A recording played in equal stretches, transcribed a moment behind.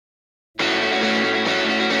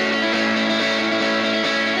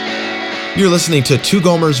You're listening to Two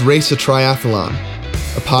Gomers Race a Triathlon,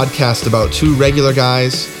 a podcast about two regular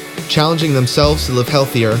guys challenging themselves to live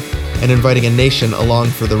healthier and inviting a nation along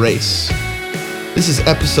for the race. This is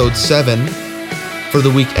episode 7 for the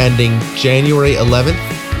week ending January 11th,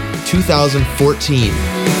 2014.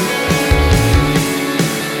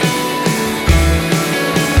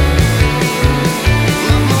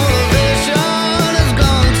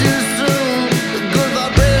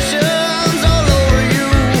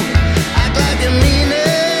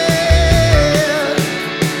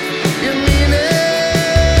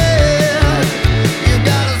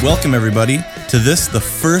 Welcome, everybody, to the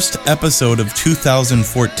first episode of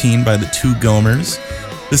 2014 by the Two Gomers.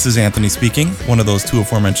 This is Anthony speaking, one of those two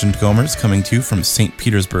aforementioned Gomers, coming to you from St.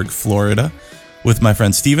 Petersburg, Florida, with my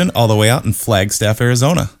friend Steven, all the way out in Flagstaff,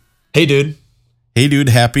 Arizona. Hey, dude. Hey, dude.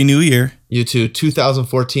 Happy New Year. You too.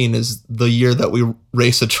 2014 is the year that we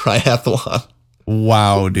race a triathlon.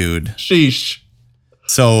 Wow, dude. Sheesh.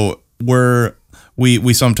 So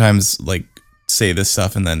we sometimes say this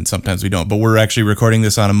stuff and then sometimes we don't, but we're actually recording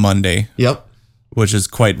this on a Monday. Yep. Which is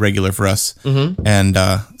quite regular for us. Mm-hmm. And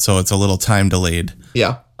so it's a little time delayed.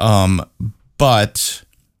 Yeah. But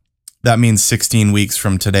that means 16 weeks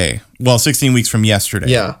from today. Well, 16 weeks from yesterday.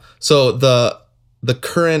 Yeah. So the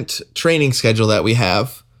current training schedule that we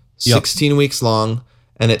have, 16 weeks long,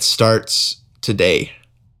 and it starts today.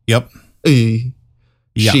 Yep. Yeah.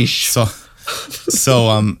 Sheesh.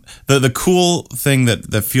 So the cool thing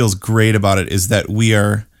that feels great about it is that we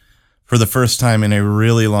are, for the first time in a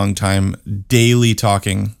really long time, daily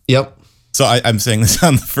talking. Yep. So I'm saying this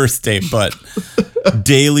on the first day, but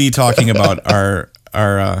daily talking about our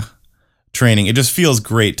training. It just feels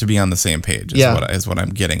great to be on the same page is what I'm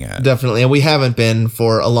getting at. Definitely. And we haven't been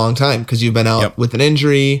for a long time because you've been out with an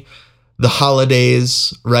injury, the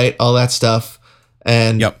holidays, right? All that stuff.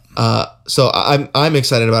 And so I'm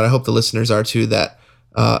excited about it. I hope the listeners are too, that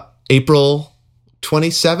April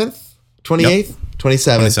 27th, 28th,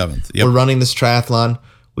 27th. Yep. We're running this triathlon.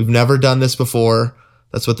 We've never done this before.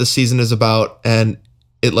 That's what this season is about. And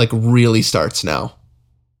it really starts now.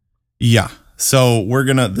 Yeah. So we're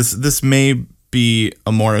going to, this may be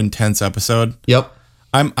a more intense episode. Yep.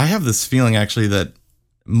 I have this feeling actually that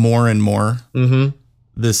more and more,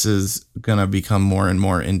 this is going to become more and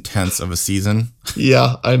more intense of a season.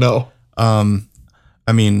 Yeah, I know. I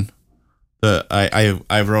mean,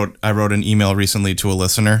 I wrote an email recently to a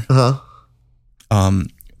listener.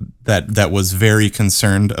 That was very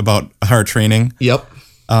concerned about our training. Yep.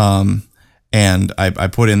 And I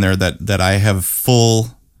put in there that I have full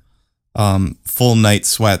night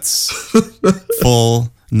sweats,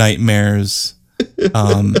 full nightmares,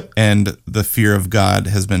 and the fear of God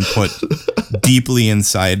has been put deeply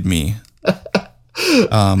inside me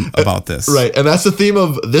about this. Right, and that's the theme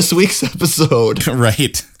of this week's episode.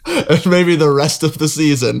 Right. And maybe the rest of the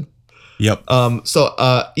season. Yep. I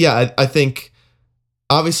think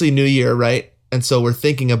obviously New Year, right? And so we're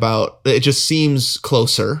thinking about it. Just seems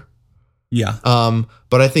closer. Yeah.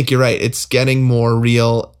 But I think you're right. It's getting more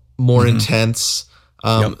real, more intense.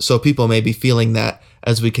 So people may be feeling that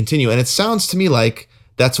as we continue, and it sounds to me like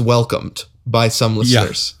that's welcomed by some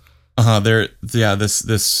listeners. Yeah.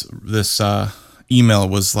 This email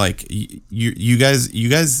was like, you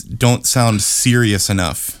guys don't sound serious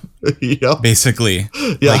enough. Yep. Basically,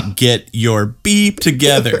 get your beep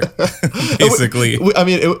together. Basically, I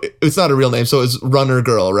mean, it's not a real name, so it's Runner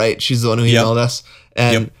Girl, right? She's the one who emailed us,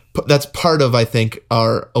 and that's part of, I think,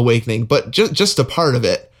 our awakening. But just a part of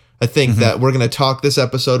it, I think that we're going to talk this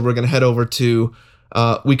episode. We're going to head over to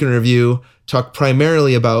Week in Review, talk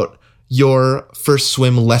primarily about your first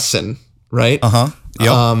swim lesson, right?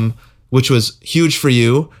 Yep. Which was huge for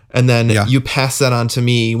you. And then you passed that on to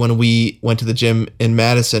me when we went to the gym in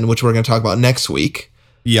Madison, which we're going to talk about next week.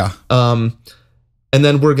 Yeah. And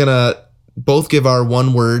then we're going to both give our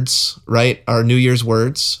one words, right? Our New Year's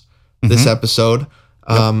words this episode.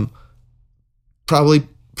 Probably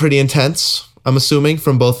pretty intense, I'm assuming,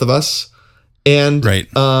 from both of us. And right.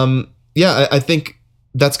 I think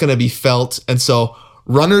that's going to be felt. And so,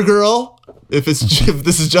 Runner Girl, if this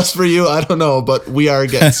is just for you, I don't know, but we are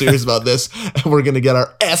getting serious about this, and we're going to get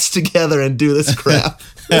our S together and do this crap.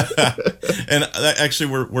 And actually,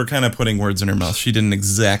 we're kind of putting words in her mouth. She didn't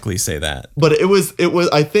exactly say that, but it was.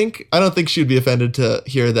 I don't think she'd be offended to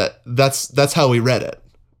hear that. That's how we read it,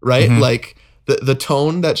 right? Like the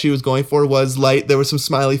tone that she was going for was light. There were some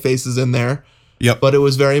smiley faces in there. Yep. But it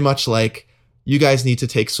was very much like, you guys need to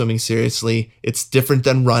take swimming seriously. It's different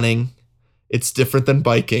than running. It's different than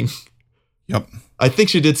biking. Yep. I think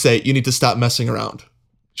she did say you need to stop messing around.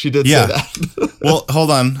 She did say that. Well,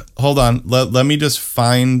 hold on. Let me just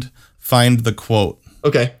find the quote.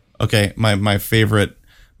 Okay. Okay, my favorite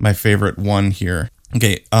one here.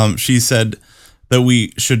 Okay, she said that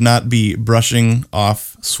we should not be brushing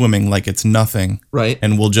off swimming like it's nothing. Right.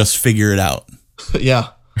 And we'll just figure it out. Yeah.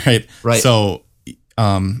 Right. Right. So,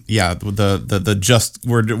 yeah, the just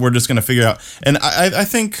we're just gonna figure it out. And I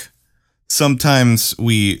think sometimes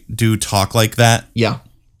we do talk like that. Yeah.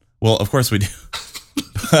 Well, of course we do.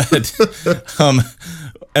 But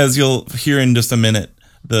as you'll hear in just a minute,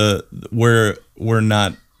 we're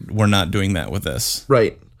not doing that with this.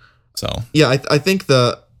 Right. So yeah, I think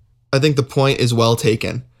the point is well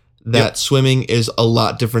taken that swimming is a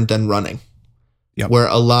lot different than running. Yep. Where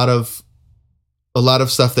a lot of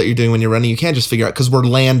stuff that you're doing when you're running, you can't just figure out because we're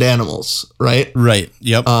land animals, right? Right.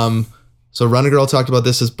 Yep. So Runner Girl talked about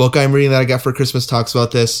this. This book I'm reading that I got for Christmas talks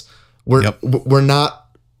about this. We're not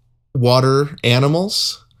water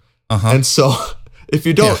animals. And so if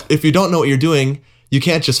you don't know what you're doing, you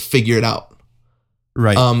can't just figure it out.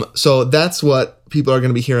 Right. So that's what people are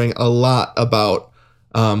going to be hearing a lot about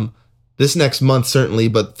this next month, certainly,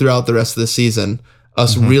 but throughout the rest of the season,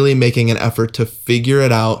 us really making an effort to figure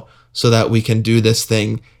it out so that we can do this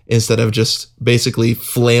thing instead of just basically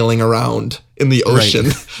flailing around in the ocean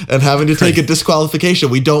and having to take a disqualification.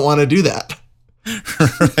 We don't want to do that.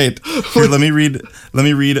 Right. Here, let me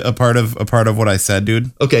read a part of what I said,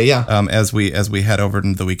 dude. Okay, yeah. As we head over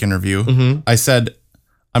into the weekend review, I said,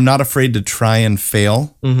 I'm not afraid to try and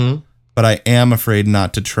fail, but I am afraid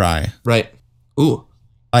not to try. Right. Ooh.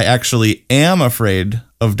 I actually am afraid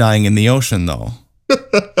of dying in the ocean, though.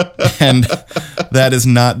 And that is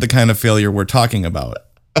not the kind of failure we're talking about.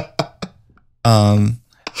 And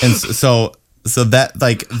so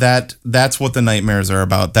that's what the nightmares are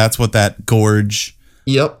about. That's what that gorge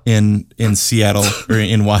in Seattle or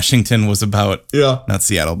in Washington was about. Yeah. Not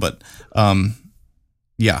Seattle, but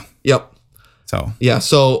yeah. Yep.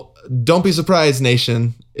 So don't be surprised,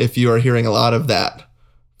 nation, if you are hearing a lot of that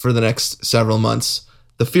for the next several months.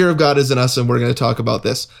 The fear of God is in us, and we're going to talk about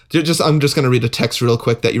this. I'm just going to read a text real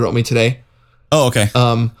quick that you wrote me today. Oh, okay.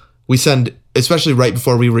 We send, especially right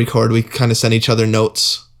before we record, we kind of send each other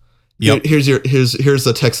notes. Yep. Here's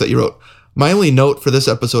the text that you wrote. My only note for this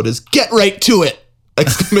episode is "Get right to it!"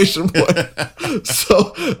 Exclamation point.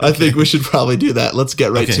 So I think we should probably do that. Let's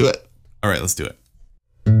get right to it. All right, let's do it.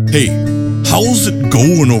 Hey, how's it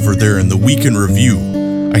going over there in the weekend review?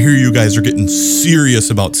 I hear you guys are getting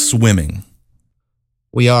serious about swimming.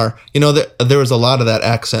 We are. You know, there was a lot of that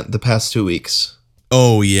accent the past 2 weeks.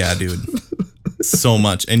 Oh, yeah, dude. So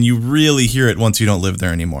much. And you really hear it once you don't live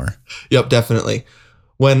there anymore. Yep, definitely.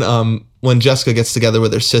 When Jessica gets together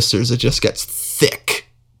with her sisters, it just gets thick.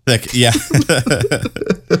 Thick, yeah.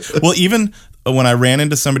 Well, even when I ran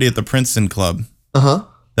into somebody at the Princeton Club,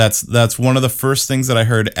 that's one of the first things that I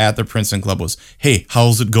heard at the Princeton Club was, "Hey,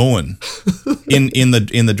 how's it going?" in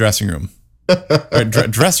the dressing room. Or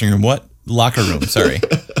dressing room, what? Locker room, sorry.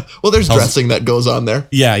 Well, there's dressing that goes on there.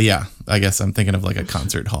 Yeah. I guess I'm thinking of like a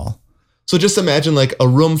concert hall. So just imagine like a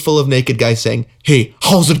room full of naked guys saying, "Hey,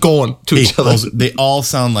 how's it going?" to each other. They all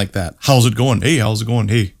sound like that. How's it going? Hey, how's it going?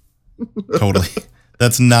 Hey. Totally.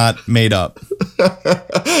 That's not made up.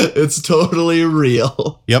 It's totally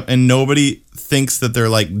real. Yep, and nobody thinks that they're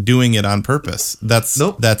like doing it on purpose. That's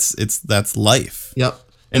life. Yep.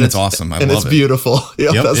 And it's awesome. I love it. And it's beautiful.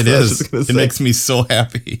 Yep, it is. It makes me so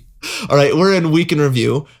happy. All right, we're in week in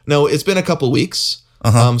review. Now, it's been a couple weeks,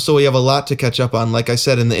 so we have a lot to catch up on. Like I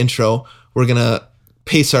said in the intro, we're going to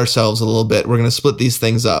pace ourselves a little bit. We're going to split these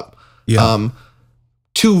things up. Yeah.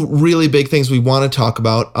 Two really big things we want to talk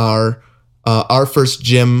about are our first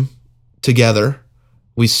gym together.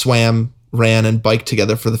 We swam, ran, and biked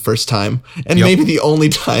together for the first time, and maybe the only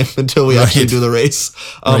time until we actually do the race.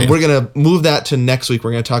 We're going to move that to next week.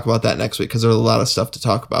 We're going to talk about that next week because there's a lot of stuff to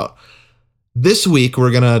talk about. This week,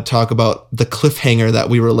 we're going to talk about the cliffhanger that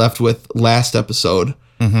we were left with last episode,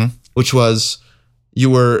 which was you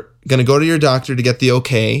were going to go to your doctor to get the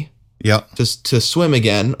okay to swim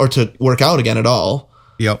again or to work out again at all.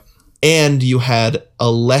 Yep. And you had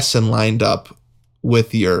a lesson lined up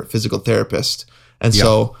with your physical therapist. And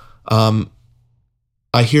so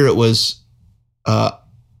I hear it was, I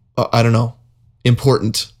don't know,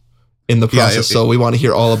 important in the process. So we want to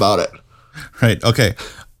hear all about it. Right. Okay.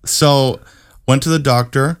 So went to the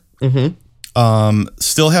doctor,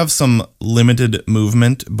 still have some limited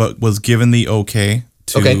movement, but was given the okay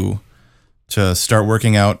to start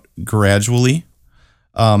working out gradually,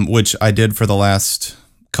 which I did for the last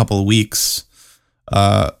couple of weeks.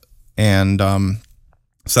 And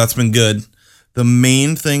so that's been good. The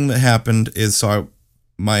main thing that happened is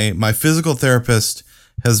my physical therapist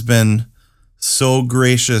has been so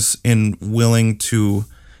gracious in willing to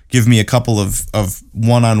give me a couple of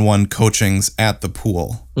one-on-one coachings at the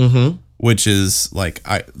pool, which is like,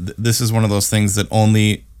 this is one of those things that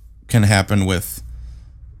only can happen with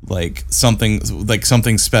like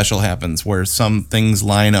something special happens where some things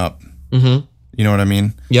line up. You know what I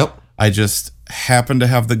mean? Yep. I just happen to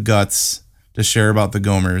have the guts to share about the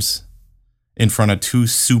Gomers in front of two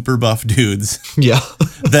super buff dudes. Yeah.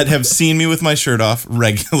 That have seen me with my shirt off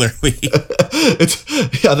regularly.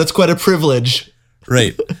 That's quite a privilege.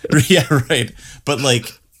 Right. Yeah, right. But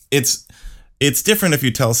like it's different if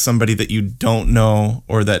you tell somebody that you don't know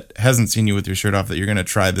or that hasn't seen you with your shirt off that you're going to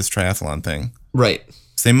try this triathlon thing. Right.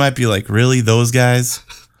 So they might be like, really, those guys?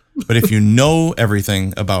 But if you know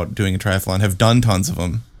everything about doing a triathlon, have done tons of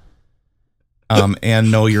them,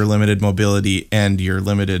 and know your limited mobility and your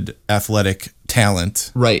limited athletic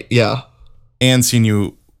talent. Right, yeah. And seen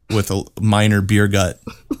you with a minor beer gut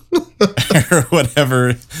or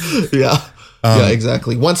whatever. Yeah. Yeah,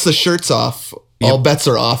 exactly. Once the shirt's off, all bets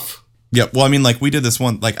are off. Yeah. Well, I mean, like we did this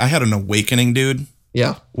one, like I had an awakening, dude.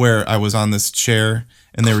 Yeah. Where I was on this chair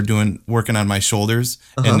and they were working on my shoulders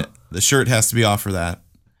and the shirt has to be off for that.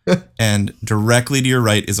 And directly to your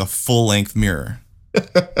right is a full length mirror.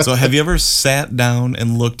 So have you ever sat down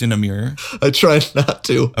and looked in a mirror? I tried not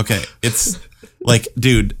to. Okay. It's like,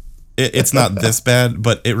 dude, it's not this bad,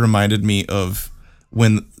 but it reminded me of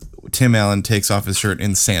when Tim Allen takes off his shirt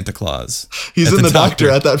in Santa Claus. He's in the doctor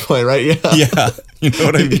at that point, right? Yeah. Yeah. You know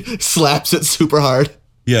what I mean? He slaps it super hard.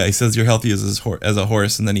 Yeah. He says, you're healthy as a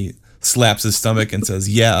horse. And then he slaps his stomach and says,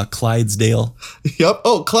 yeah, Clydesdale. Yep.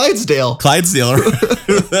 Oh, Clydesdale. Clydesdale.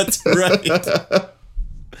 That's right.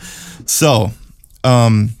 So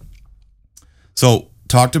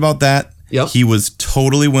talked about that. Yep. He was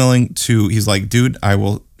totally willing to, he's like, dude, I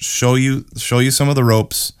will show you some of the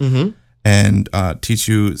ropes and teach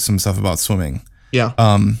you some stuff about swimming. Yeah.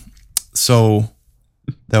 So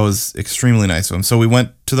that was extremely nice of him. So we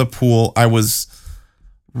went to the pool. I was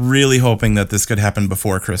really hoping that this could happen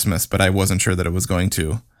before Christmas, but I wasn't sure that it was going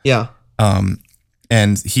to. Yeah.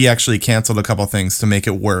 And he actually canceled a couple things to make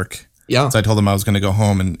it work. Yeah. So I told him I was going to go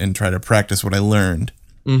home and try to practice what I learned.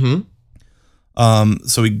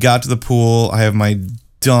 So we got to the pool. I have my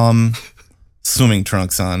dumb swimming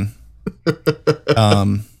trunks on.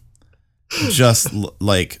 Just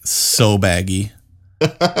like so baggy.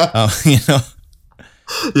 You know?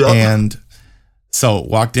 Yeah. And so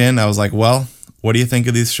walked in. I was like, well, what do you think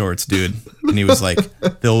of these shorts, dude? And he was like,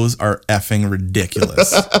 those are effing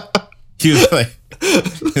ridiculous. He was like,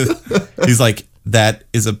 he's like, that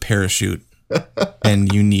is a parachute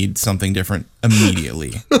and you need something different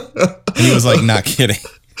immediately. And he was like, not kidding.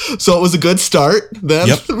 So it was a good start then?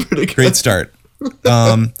 Yep. Pretty good. Great start.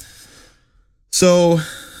 So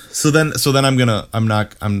then I'm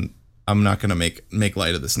not gonna make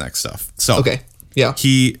light of this next stuff. So okay. Yeah.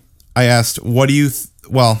 I asked, what do you,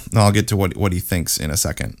 well, no, I'll get to what he thinks in a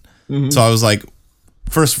second. So I was like,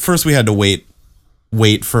 first we had to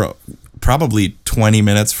wait for probably 20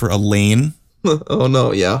 minutes for a lane. Oh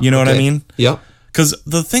no. Yeah. You know what I mean? Yeah. Because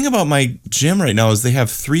the thing about my gym right now is they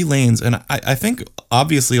have 3 lanes, and I think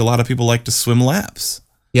obviously a lot of people like to swim laps.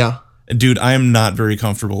 Yeah. Dude, I am not very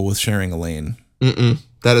comfortable with sharing a lane.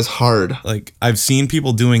 That is hard. Like I've seen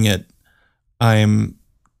people doing it. I'm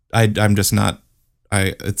just not.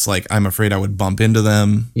 It's like I'm afraid I would bump into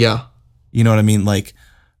them. Yeah. You know what I mean? Like,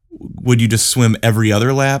 would you just swim every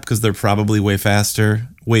other lap because they're probably way faster,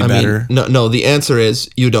 better? No. The answer is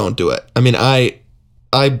you don't do it. I mean, I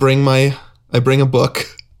bring a book.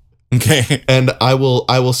 Okay. And I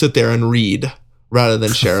will sit there and read rather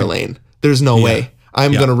than share a lane. There's no way.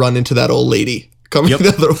 I'm going to run into that old lady coming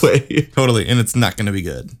the other way. Totally. And it's not going to be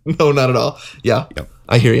good. No, not at all. Yeah. Yep.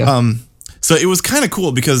 I hear you. So it was kind of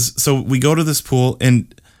cool because we go to this pool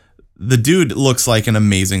and the dude looks like an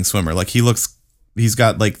amazing swimmer. Like he's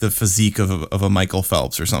got like the physique of a Michael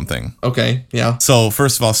Phelps or something. Okay. Yeah. So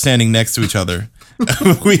first of all, standing next to each other,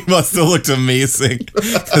 we must have looked amazing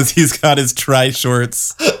because he's got his tri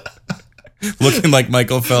shorts looking like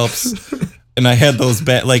Michael Phelps. And I had those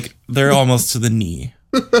like they're almost to the knee.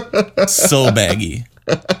 So baggy.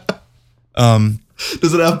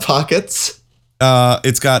 Does it have pockets?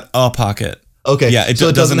 It's got a pocket. Okay. Yeah, so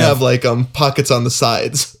it doesn't have like pockets on the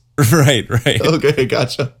sides. Right. Okay,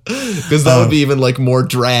 gotcha. Because that would be even like more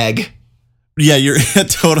drag. Yeah, you're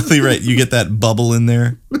totally right. You get that bubble in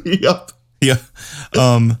there. Yep. Yeah.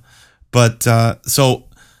 But so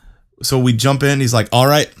we jump in. He's like, all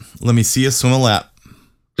right, let me see you swim a lap.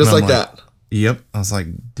 Just like that. Yep. I was like,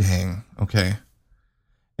 dang. Okay.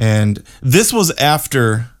 And this was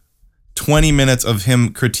after 20 minutes of him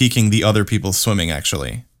critiquing the other people's swimming,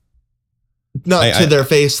 actually. Not to their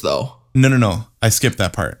face, though. No. I skipped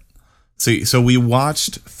that part. So we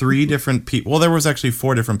watched 3 different people. Well, there was actually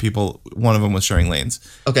 4 different people. One of them was sharing lanes.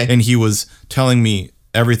 Okay. And he was telling me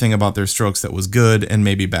everything about their strokes that was good and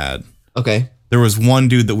maybe bad. Okay. There was one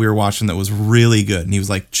dude that we were watching that was really good, and he was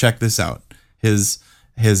like, "Check this out. His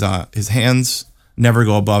hands never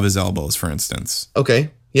go above his elbows, for instance.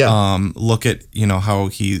 Okay. Yeah. Look at, how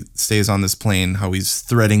he stays on this plane, how he's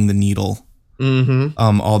threading the needle.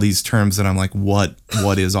 Mm-hmm. All these terms that I'm like,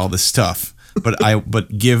 what is all this stuff?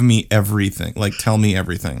 But give me everything. Like, tell me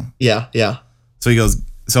everything." Yeah. Yeah. So he goes,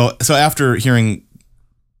 so after hearing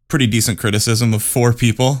pretty decent criticism of 4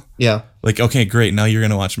 people, Yeah. like, okay, great. Now you're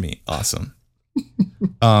going to watch me. Awesome.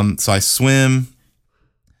 So I swim,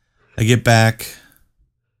 I get back,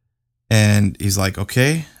 and he's like,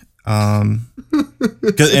 okay.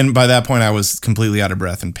 And by that point I was completely out of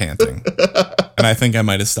breath and panting, and I think I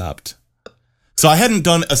might've stopped. So I hadn't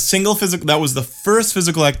done a single that was the first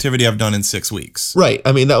physical activity I've done in 6 weeks. Right.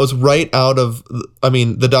 I mean, that was right out of,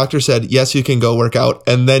 the doctor said, yes, you can go work out,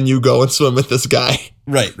 and then you go and swim with this guy.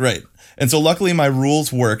 Right. And so luckily my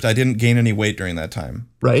rules worked. I didn't gain any weight during that time.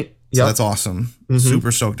 Right. So that's awesome. Mm-hmm.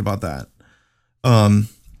 Super stoked about that.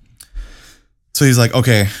 So he's like,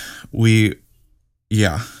 okay, he's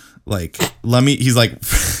like,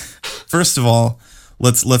 first of all,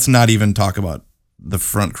 let's not even talk about the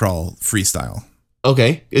front crawl freestyle.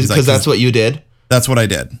 Okay. Because that's what you did? That's what I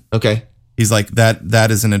did. Okay. He's like, that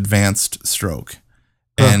is an advanced stroke,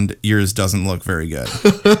 and yours doesn't look very good.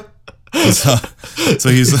 So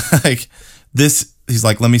he's like, he's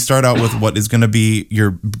like, let me start out with what is going to be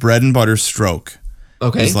your bread and butter stroke.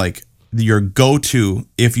 Okay. He's like, your go-to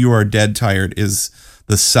if you are dead tired is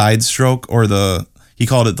the side stroke, or he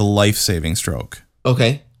called it the life-saving stroke.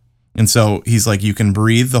 Okay. And so he's like, you can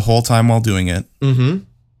breathe the whole time while doing it,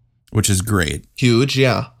 which is great. Huge,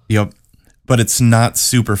 yeah. Yep. But it's not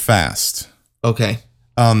super fast. Okay.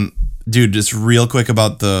 Dude, just real quick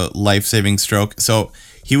about the life-saving stroke. So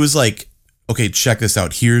he was like, okay, check this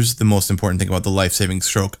out. Here's the most important thing about the life-saving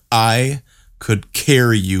stroke. I could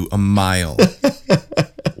carry you a mile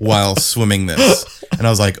while swimming this. And I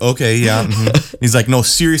was like, okay, yeah. Mm-hmm. He's like, no,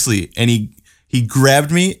 seriously. And he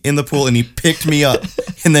grabbed me in the pool and he picked me up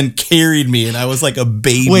and then carried me, and I was like a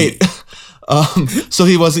baby. Wait, so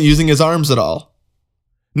he wasn't using his arms at all?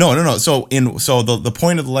 No. So the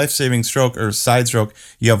point of the life-saving stroke or side stroke,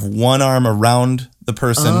 you have one arm around the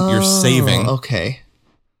person you're saving. Okay.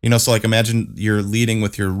 So like imagine you're leading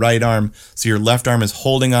with your right arm, so your left arm is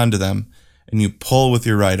holding onto them, and you pull with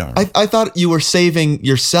your right arm. I thought you were saving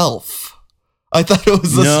yourself. I thought it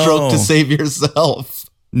was a stroke to save yourself.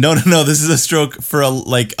 No. This is a stroke for a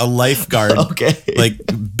lifeguard. Okay. Like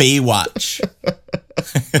Baywatch.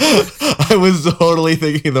 I was totally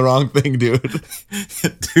thinking the wrong thing, dude.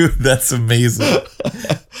 Dude, that's amazing.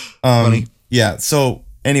 Funny. Yeah. So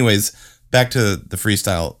anyways, back to the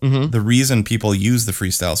freestyle. The reason people use the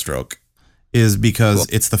freestyle stroke is because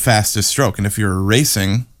it's the fastest stroke. And if you're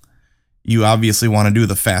racing, you obviously want to do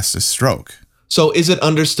the fastest stroke. So is it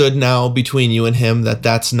understood now between you and him that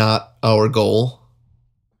that's not our goal?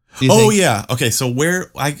 Yeah. Okay. So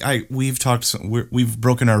we've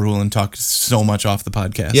broken our rule and talked so much off the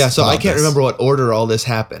podcast. Yeah. So I can't remember what order all this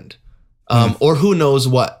happened, or who knows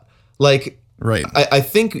what. Like, right. I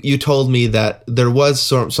think you told me that there was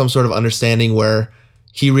some sort of understanding where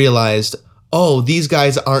he realized, oh, these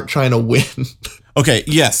guys aren't trying to win. Okay.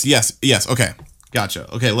 Yes. Okay.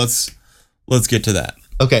 Gotcha. Okay. Let's get to that.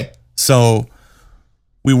 Okay. So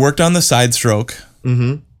we worked on the side stroke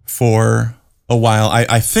for a while.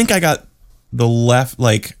 I think I got the left,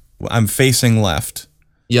 like I'm facing left.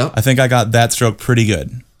 Yeah. I think I got that stroke pretty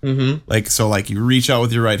good. So you reach out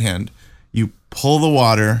with your right hand, you pull the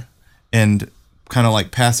water and kind of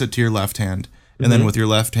like pass it to your left hand. And then with your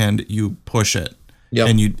left hand, you push it. Yep.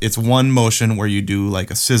 And it's one motion where you do like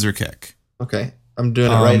a scissor kick. Okay. I'm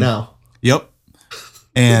doing it right now. Yep.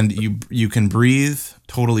 And you can breathe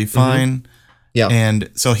totally fine. Yeah. And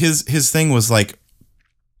so his thing was like,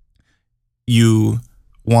 you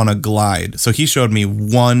want to glide. So he showed me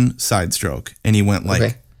one side stroke and he went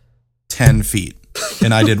like 10 feet.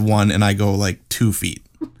 And I did one and I go like 2 feet.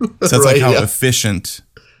 So that's like how efficient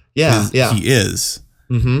he is.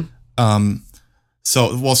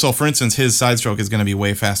 So for instance, his side stroke is going to be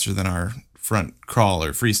way faster than our front crawl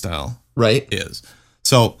or freestyle is.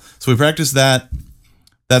 So we practiced that.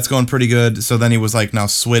 That's going pretty good. So then he was like, now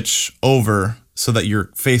switch over so that you're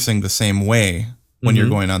facing the same way when you're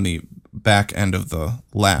going on the back end of the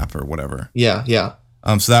lap or whatever. Yeah.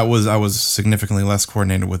 So I was significantly less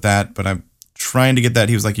coordinated with that, but I'm trying to get that.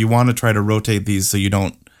 He was like, you want to try to rotate these so you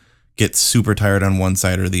don't get super tired on one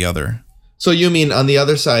side or the other. So you mean on the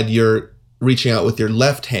other side, you're reaching out with your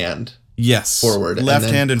left hand? Yes. forward. Left and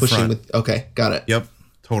then hand in pushing front. Okay, got it. Yep.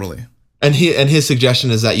 Totally. And his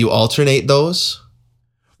suggestion is that you alternate those.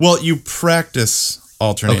 Well, you practice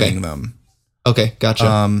alternating them. Okay,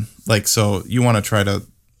 gotcha. Like, so you want to try to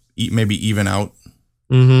maybe even out,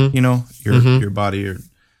 Mm-hmm. you know, your body or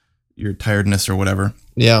your tiredness or whatever.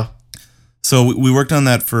 Yeah. So we worked on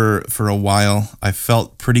that for a while. I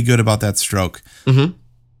felt pretty good about that stroke. Mm-hmm.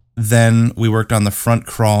 Then we worked on the front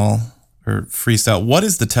crawl or freestyle. What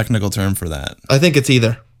is the technical term for that? I think it's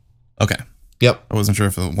either. Okay. Yep. I wasn't sure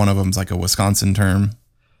if one of them's like a Wisconsin term,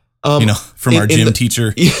 you know, from our gym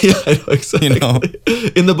teacher. Yeah, I know, exactly. You know?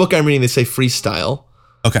 In the book I'm reading, they say freestyle.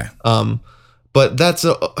 Okay. But that's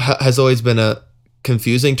has always been a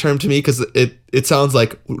confusing term to me because it sounds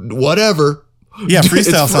like whatever. Yeah,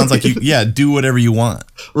 freestyle sounds like you do whatever you want.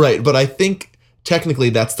 Right, but I think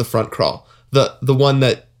technically that's the front crawl. The one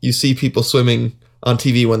that you see people swimming on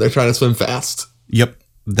TV when they're trying to swim fast. Yep,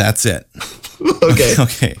 that's it.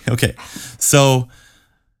 Okay. Okay. So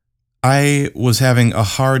I was having a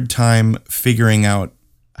hard time figuring out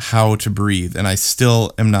how to breathe, and I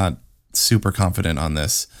still am not super confident on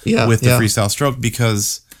this with the freestyle stroke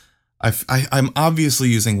because I'm obviously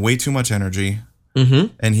using way too much energy,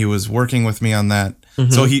 and he was working with me on that.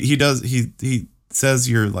 So he says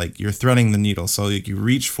you're threading the needle, so like you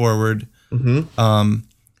reach forward, and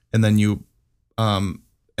then you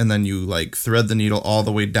like thread the needle all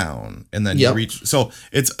the way down, and then you reach. So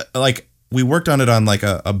it's like we worked on it on like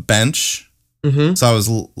a bench. So I was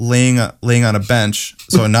laying on a bench,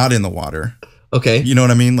 so not in the water. Okay. You know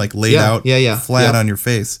what I mean? Like laid out flat Yeah. on your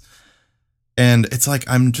face. And it's like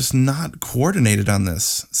I'm just not coordinated on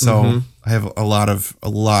this. So I have a lot of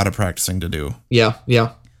practicing to do. Yeah.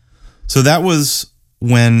 So that was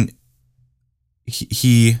when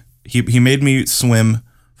he made me swim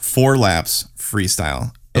 4 laps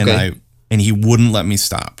freestyle, and he wouldn't let me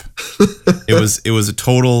stop. It was a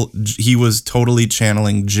total. He was totally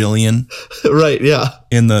channeling Jillian, Right. Yeah.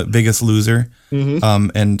 in The Biggest Loser.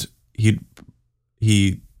 And he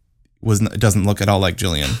doesn't look at all like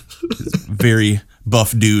Jillian. He's a very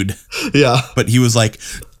buff dude. Yeah. But he was like,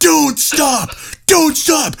 don't stop, go,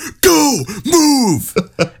 move.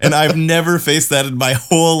 And I've never faced that in my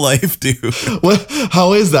whole life, dude.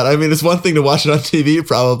 How is that? I mean, it's one thing to watch it on TV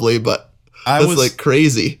probably, but that's like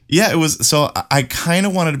crazy. Yeah, it was. So I kind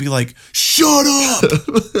of wanted to be like, shut up.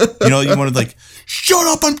 You know, you wanted like, shut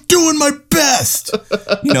up, I'm doing my best.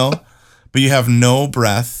 You know, but you have no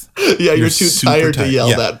breath. Yeah, you're too tired to yell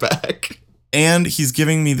that back. And he's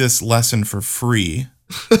giving me this lesson for free.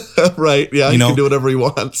 Right. Yeah, he can do whatever he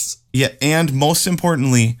wants. Yeah, and most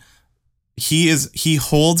importantly, he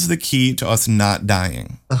holds the key to us not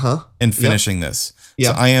dying and finishing this.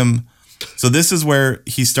 Yeah. So this is where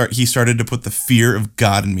he started to put the fear of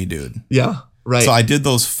God in me, dude. Yeah. Right. So I did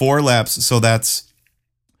those 4 laps. So that's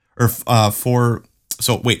 8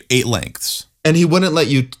 lengths. And he wouldn't let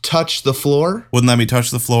you touch the floor? Wouldn't let me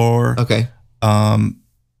touch the floor. Okay.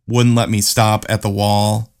 Wouldn't let me stop at the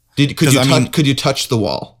wall. Could you touch the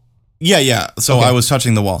wall? Yeah. So I was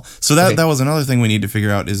touching the wall. So that was another thing we need to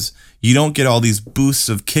figure out is you don't get all these boosts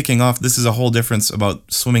of kicking off. This is a whole difference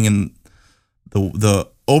about swimming in the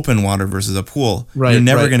open water versus a pool. Right. You're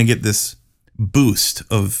never going to get this boost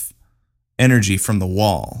of energy from the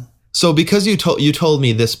wall. So because you told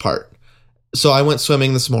me this part, so I went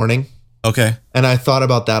swimming this morning. Okay. And I thought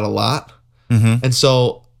about that a lot. And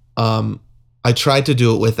so I tried to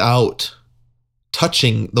do it without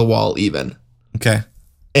touching the wall even. Okay.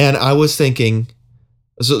 And I was thinking,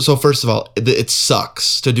 so first of all, it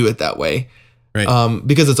sucks to do it that way. Right.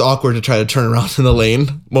 Because it's awkward to try to turn around in the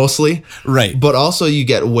lane mostly. Right. But also you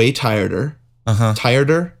get way tireder.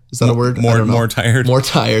 Tireder? Is that a word? More tired. More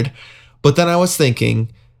tired. But then I was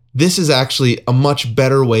thinking, this is actually a much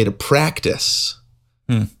better way to practice.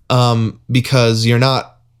 Because you're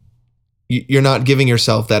not giving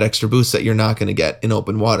yourself that extra boost that you're not going to get in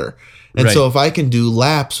open water. And so if I can do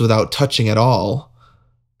laps without touching at all,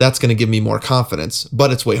 that's going to give me more confidence,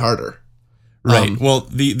 but it's way harder. Right. Well,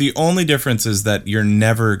 the only difference is that you're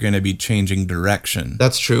never going to be changing direction.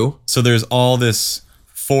 That's true. So there's all this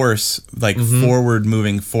force, like forward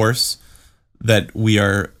moving force that we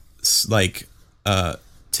are like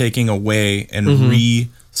taking away and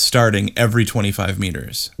restarting every 25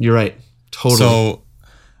 meters. You're right. Totally. So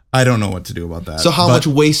I don't know what to do about that. So how much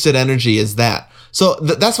wasted energy is that? So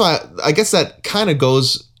that's why I guess that kind of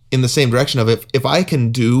goes in the same direction of if I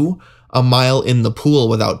can do a mile in the pool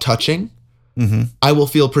without touching, I will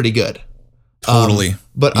feel pretty good. Totally.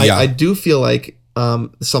 But I do feel like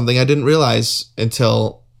something I didn't realize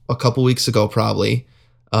until a couple weeks ago, probably.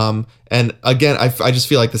 And again, I just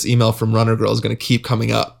feel like this email from Runner Girl is going to keep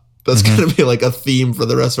coming up. That's going to be like a theme for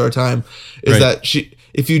the rest of our time, is that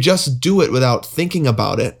if you just do it without thinking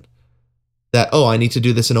about it, that, oh, I need to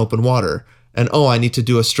do this in open water, and oh, I need to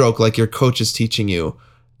do a stroke like your coach is teaching you.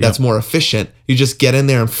 That's more efficient. You just get in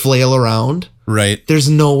there and flail around. Right. There's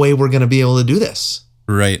no way we're going to be able to do this.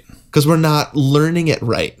 Right. Because we're not learning it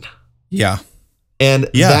right. Yeah. And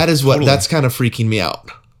that is what, that's kind of freaking me out.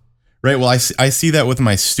 Right. Well, I see that with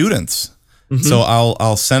my students. Mm-hmm. So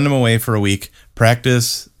I'll send them away for a week,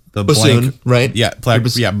 practice the bassoon, blank, right?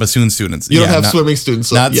 Yeah, bassoon students. You don't have swimming students.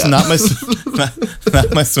 So not my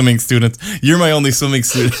not my swimming students. You're my only swimming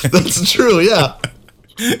student. That's true. Yeah.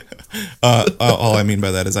 All I mean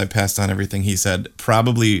by that is I passed on everything he said,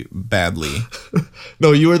 probably badly.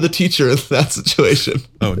 No, you are the teacher in that situation.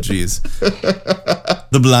 Oh, geez.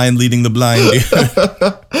 The blind leading the blind.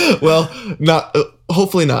 Well, not.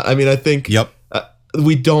 Hopefully not. I mean, I think. Yep.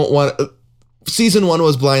 We don't want. Season 1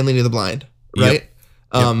 was blind leading the blind, right?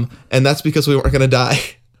 Yep. And that's because we weren't going to die.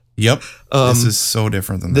 Yep. This is so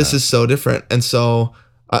different than that. This is so different, and so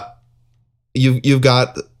you've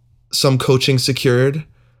got some coaching secured.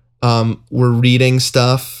 We're reading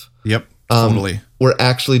stuff. Yep. Totally. We're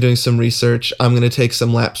actually doing some research. I'm going to take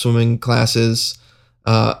some lap swimming classes.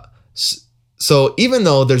 So even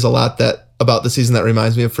though there's a lot about the season that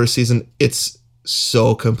reminds me of first season, it's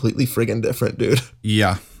so completely friggin' different, dude.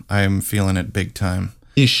 Yeah, I'm feeling it big time.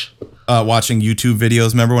 Eesh. Watching YouTube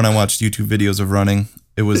videos. Remember when I watched YouTube videos of running?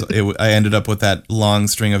 I ended up with that long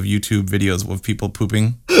string of YouTube videos of people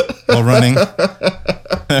pooping while running.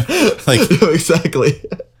 Exactly.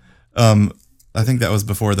 I think that was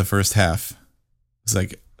before the first half. It's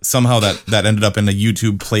like somehow that ended up in a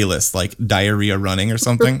YouTube playlist, like diarrhea running or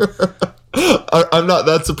something. I'm not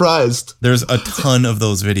that surprised. There's a ton of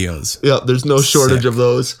those videos. Yeah, there's no shortage of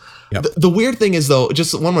those. Yep. The weird thing is, though,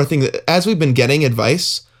 just one more thing, as we've been getting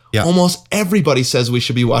advice, almost everybody says we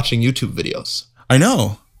should be watching YouTube videos. I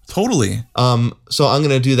know. Totally. So I'm going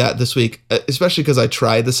to do that this week, especially because I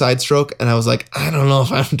tried the side stroke and I was like, I don't know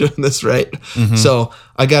if I'm doing this right. Mm-hmm. So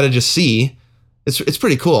I got to just see. It's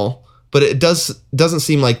pretty cool, but it doesn't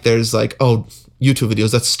seem like there's like, oh, YouTube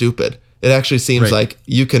videos, that's stupid. It actually seems like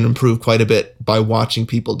you can improve quite a bit by watching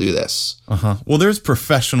people do this. Uh-huh. Well, there's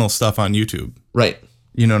professional stuff on YouTube. Right.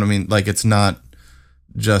 You know what I mean? Like, it's not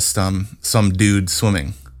just some dude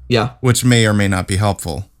swimming. Yeah. Which may or may not be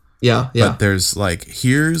helpful. Yeah. But there's like,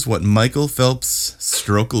 here's what Michael Phelps'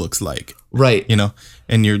 stroke looks like. Right. You know?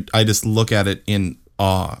 And I just look at it in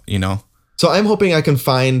awe, you know? So I'm hoping I can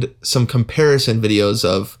find some comparison videos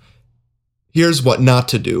of here's what not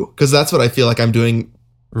to do. Because that's what I feel like I'm doing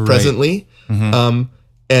presently. Mm-hmm.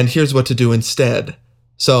 And here's what to do instead.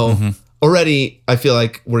 So already I feel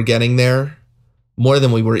like we're getting there more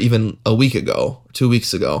than we were even a week ago, 2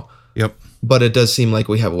 weeks ago. Yep. But it does seem like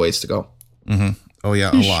we have a ways to go. Mm-hmm. Oh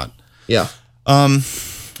yeah, a lot. Yeah.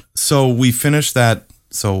 So we finished that.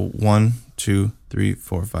 So 1, 2, 3,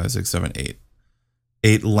 4, 5, 6, 7, 8.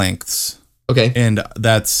 8 lengths. Okay. And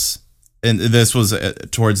this was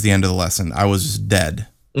towards the end of the lesson. I was just dead.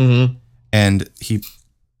 Mm-hmm. And he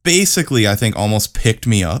basically, I think, almost picked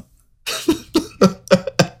me up.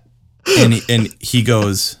 and he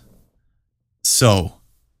goes, so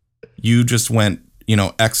you just went,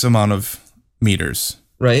 X amount of meters.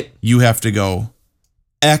 Right. You have to go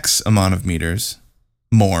X amount of meters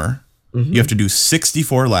more. Mm-hmm. You have to do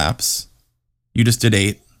 64 laps. You just did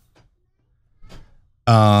 8.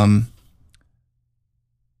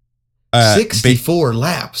 64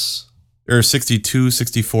 laps. Or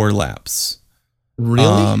 64 laps.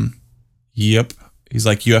 Really? Yep. He's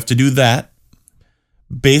like, you have to do that.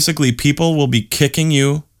 Basically, people will be kicking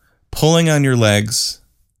you, pulling on your legs,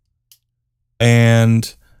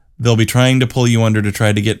 and they'll be trying to pull you under to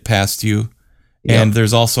try to get past you. Yep. And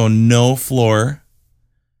there's also no floor,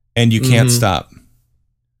 and you can't stop.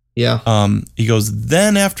 Yeah. He goes,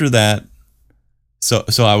 then after that, so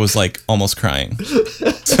I was like almost crying.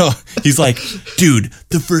 So he's like, dude,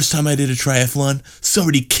 the first time I did a triathlon,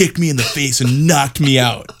 somebody kicked me in the face and knocked me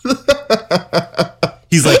out.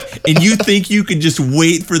 He's like, and you think you can just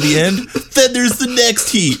wait for the end? Then there's the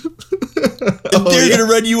next heat. And they're going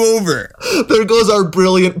to run you over. There goes our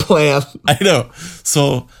brilliant plan. I know.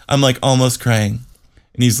 So I'm like almost crying.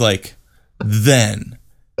 And he's like, then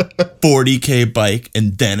 40K bike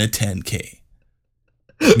and then a 10K.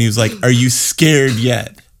 And he was like, are you scared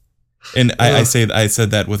yet? And I said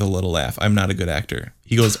that with a little laugh. I'm not a good actor.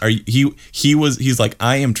 He goes, he's like,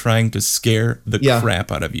 I am trying to scare the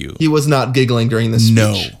crap out of you. He was not giggling during this speech.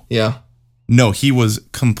 No. Yeah. No, he was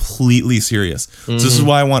completely serious. Mm-hmm. So this is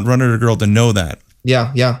why I want Runner to Girl to know that.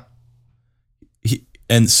 Yeah, yeah.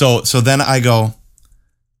 So then I go,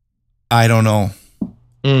 I don't know.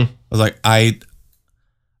 I was like, I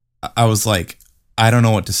was like, I don't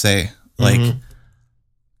know what to say. Like,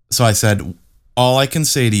 so I said, all I can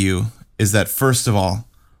say to you is that, first of all,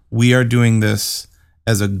 we are doing this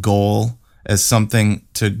as a goal, as something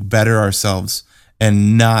to better ourselves,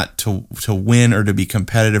 and not to win or to be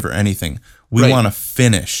competitive or anything. We want to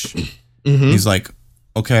finish. He's like,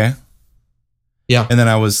 okay. Yeah. And then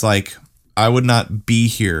I was like, I would not be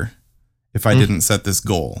here if I didn't set this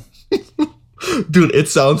goal. Dude, it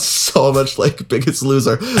sounds so much like Biggest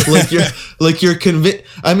Loser. Like you're convinced.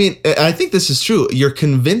 I mean, I think this is true. You're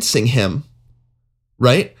convincing him,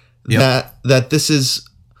 right? Yep. That this is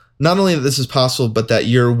not only that this is possible, but that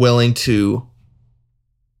you're willing to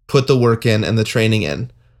put the work in and the training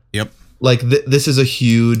in. Yep. Like this is a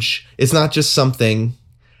huge. It's not just something.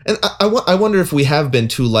 And I wonder if we have been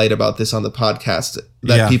too light about this on the podcast,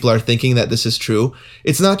 that people are thinking that this is true.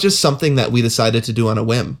 It's not just something that we decided to do on a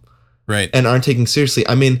whim. Right. And aren't taking seriously.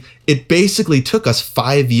 I mean, it basically took us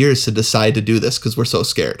 5 years to decide to do this because we're so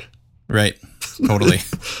scared. Right. Totally.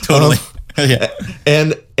 Totally. Yeah.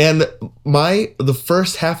 And the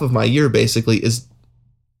first half of my year basically is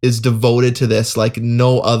devoted to this like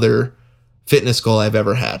no other fitness goal I've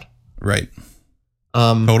ever had. Right.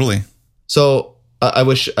 Totally. So I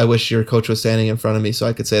wish your coach was standing in front of me so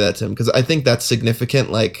I could say that to him, because I think that's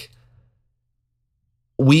significant. Like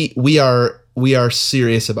we are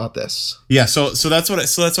serious about this. Yeah. So that's what I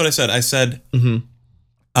said. I said,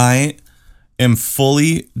 I am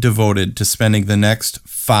fully devoted to spending the next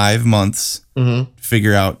 5 months to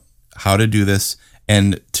figure out how to do this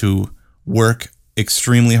and to work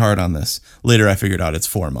extremely hard on this. Later, I figured out it's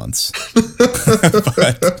 4 months.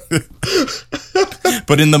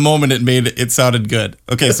 But in the moment, it sounded good.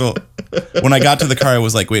 Okay, so when I got to the car, I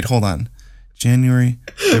was like, wait, hold on. January,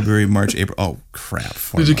 February, March, April. Oh, crap.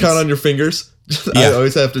 Did you count on your fingers? Yeah. I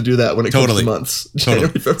always have to do that when it comes to months.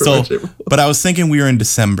 January, February, March, April. But I was thinking we were in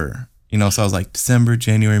December, so I was like December,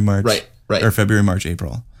 January, March, right, or February, March,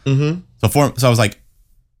 April. So I was like,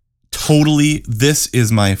 totally, this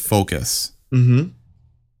is my focus.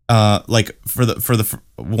 Like for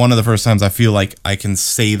one of the first times I feel like I can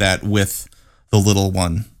say that with the little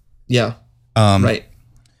one. Yeah. Right.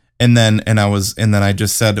 And then I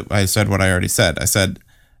said what I already said. I said,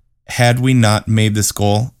 had we not made this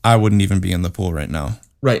goal, I wouldn't even be in the pool right now.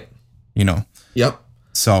 Right. Yep.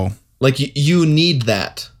 So like you need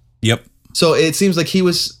that. Yep. So it seems like he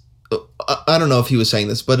was, I don't know if he was saying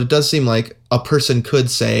this, but it does seem like a person could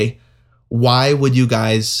say, why would you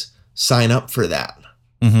guys sign up for that?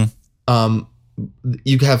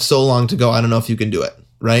 You have so long to go. I don't know if you can do it.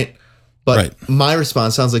 Right. But my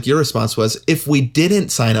response sounds like your response was, if we didn't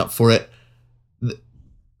sign up for it,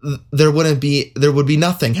 there would be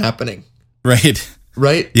nothing happening. Right.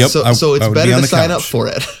 Right. Yep. So it's better to sign up for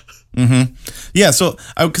it. Yeah. So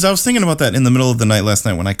because I was thinking about that in the middle of the night last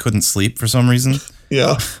night when I couldn't sleep for some reason.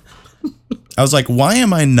 Yeah. I was like, why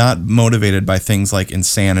am I not motivated by things like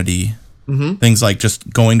insanity? Things like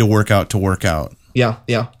just going to work out. Yeah.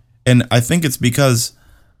 Yeah. And I think it's because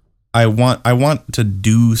I want to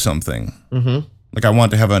do something. Like I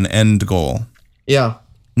want to have an end goal. Yeah.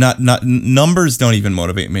 Not numbers don't even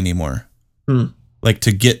motivate me anymore. Like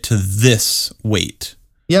to get to this weight.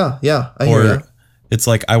 Yeah. Yeah. I hear you. It's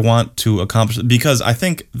like I want to accomplish, because I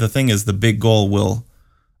think the thing is the big goal will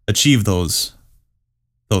achieve those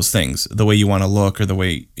things, the way you want to look or the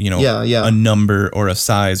way, a number or a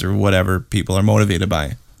size or whatever people are motivated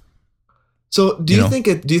by. So do you think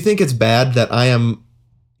it's bad that I am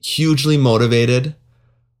hugely motivated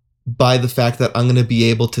by the fact that I'm going to be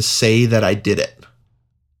able to say that I did it?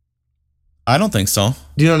 I don't think so.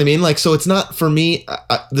 Do you know what I mean? Like, so it's not for me,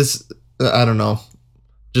 I don't know,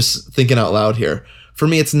 just thinking out loud here. For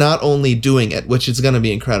me, it's not only doing it, which is going to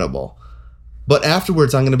be incredible, but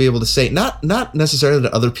afterwards I'm going to be able to say, not necessarily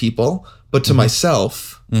to other people, but to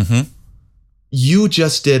myself, you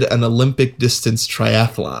just did an Olympic distance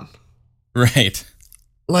triathlon. Right.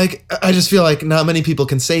 Like, I just feel like not many people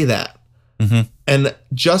can say that. And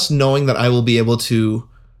just knowing that I will be able to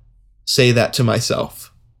say that to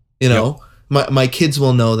myself, my kids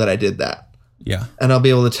will know that I did that. Yeah. And I'll be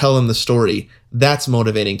able to tell them the story. That's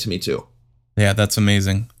motivating to me too. Yeah, that's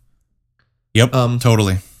amazing. Yep.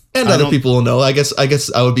 Totally. And other people will know. I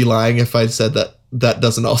guess I would be lying if I said that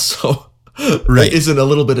doesn't also isn't a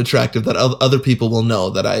little bit attractive, that other people will know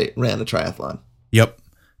that I ran a triathlon. Yep.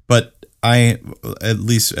 But I at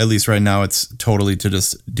least right now it's totally to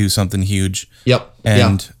just do something huge. Yep.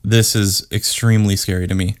 And this is extremely scary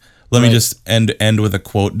to me. Let me just end with a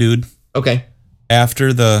quote, dude. Okay.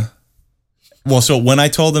 So when I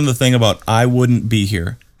told him the thing about I wouldn't be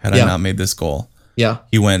here had I not made this goal. Yeah.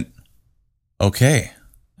 He went, okay.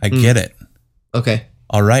 I get it. Okay.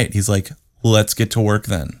 All right. He's like, let's get to work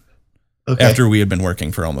then. Okay. After we had been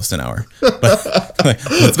working for almost an hour. But,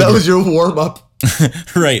 that was your warm up.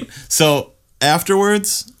 Right. So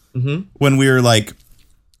afterwards, when we were like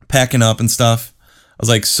packing up and stuff, I was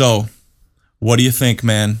like, so what do you think,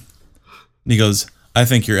 man? And he goes, I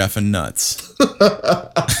think you're effing nuts.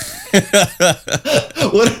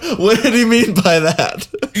 What did he mean by that?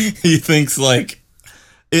 He thinks like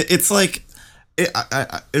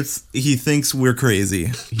he thinks we're crazy.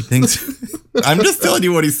 He thinks I'm just telling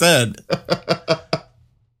you what he said.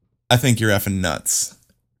 I think you're effing nuts.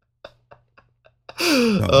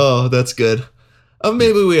 Oh, that's good.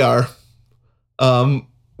 Maybe we are.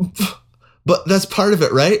 But that's part of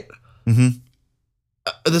it, right? Mm-hmm.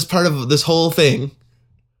 That's part of this whole thing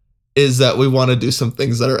is that we want to do some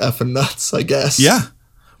things that are effing nuts, I guess. Yeah.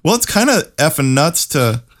 Well, it's kind of effing nuts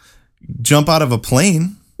to jump out of a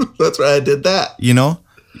plane. That's why I did that. You know,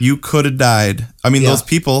 you could have died. I mean, those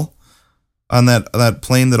people on that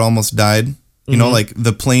plane that almost died, you know, like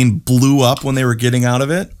the plane blew up when they were getting out of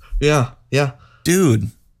it. Yeah. Yeah. Dude.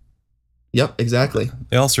 Yep, exactly.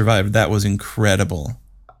 They all survived. That was incredible.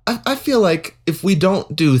 I feel like if we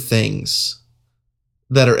don't do things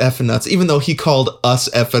that are effing nuts, even though he called us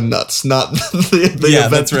effing nuts, not the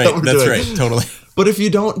event that's right. That's right. Totally. But if you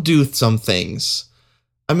don't do some things,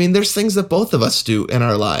 I mean, there's things that both of us do in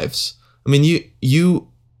our lives. I mean, you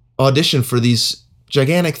audition for these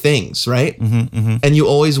gigantic things, right? And you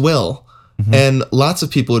always will. And lots of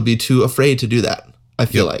people would be too afraid to do that, I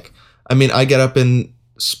feel like. I mean, I get up and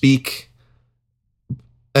speak,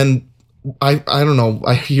 and I don't know,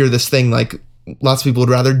 I hear this thing like lots of people would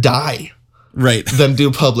rather die than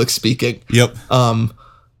do public speaking. Yep.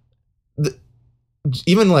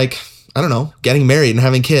 Even like, I don't know, getting married and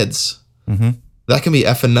having kids. That can be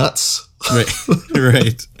effing nuts.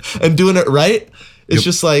 Right. And doing it right is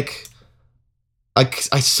just like,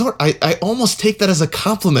 I almost take that as a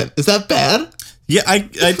compliment. Is that bad? Yeah,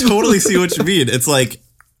 I totally see what you mean. It's like,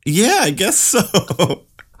 yeah, I guess so.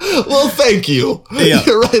 Well, thank you. Yeah.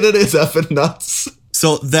 You're right, it is effing nuts.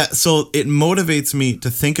 So it motivates me to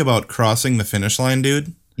think about crossing the finish line,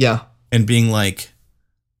 dude. Yeah. And being like,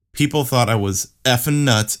 people thought I was effing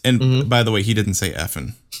nuts. And by the way, he didn't say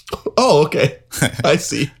effing. Oh, okay. I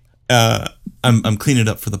see. I'm cleaning it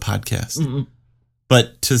up for the podcast.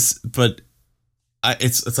 But it's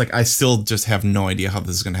like I still just have no idea how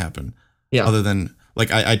this is going to happen. Yeah. Other than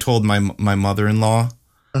like I told my mother-in-law,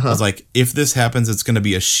 I was like, if this happens, it's going to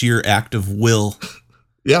be a sheer act of will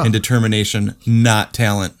and determination, not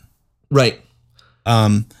talent. Right.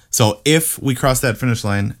 So if we cross that finish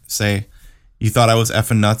line, say, you thought I was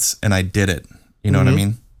effing nuts and I did it. You know what I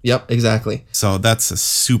mean? Yep, exactly. So that's a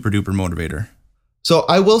super duper motivator. So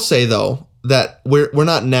I will say, though, that we're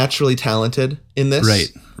not naturally talented in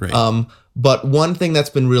this. Right. But one thing that's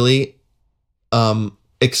been really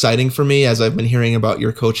exciting for me as I've been hearing about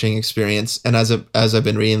your coaching experience and as I've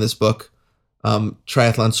been reading this book,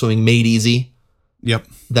 Triathlon Swimming Made Easy,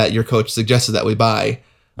 that your coach suggested that we buy,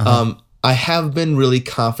 I have been really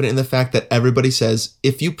confident in the fact that everybody says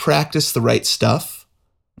if you practice the right stuff,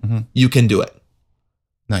 you can do it.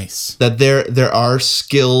 Nice. That there are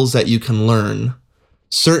skills that you can learn,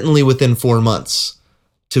 certainly within 4 months,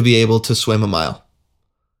 to be able to swim a mile.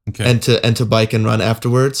 Okay. And to bike and run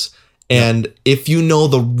afterwards. And if you know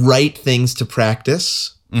the right things to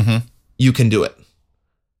practice, you can do it.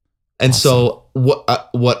 And so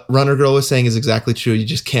what Runner Girl was saying is exactly true. You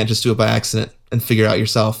just can't just do it by accident and figure it out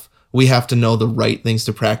yourself. We have to know the right things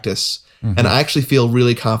to practice. And I actually feel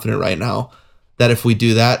really confident right now that if we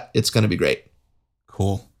do that, it's going to be great.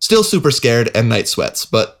 Cool. Still super scared and night sweats,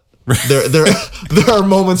 but there are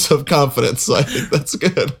moments of confidence. So I think that's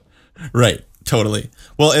good. Right. Totally.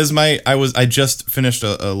 Well, I just finished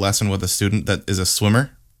a lesson with a student that is a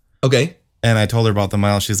swimmer. Okay. And I told her about the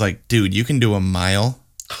mile. She's like, dude, you can do a mile.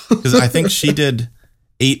 Because I think she did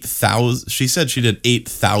 8,000. She said she did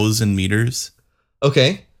 8,000 meters.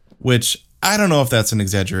 Okay. Which I don't know if that's an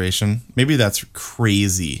exaggeration. Maybe that's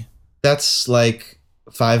crazy. That's like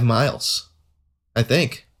 5 miles, I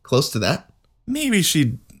think. Close to that. Maybe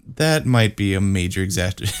that might be a major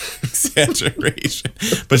exaggeration.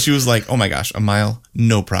 But she was like, oh my gosh, a mile,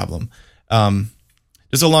 no problem.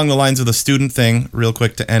 Just along the lines of the student thing, real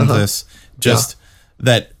quick to end this,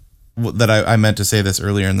 that I meant to say this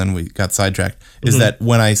earlier and then we got sidetracked, is that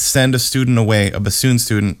when I send a student away, a bassoon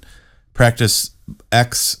student, practice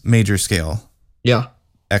X major scale. Yeah.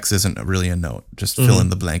 X isn't really a note. Just fill in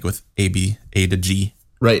the blank with A, B, A to G.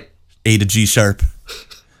 Right. A to G sharp.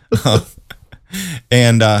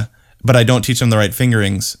 And but I don't teach them the right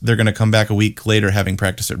fingerings, they're going to come back a week later having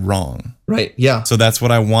practiced it wrong. Right. Yeah. So that's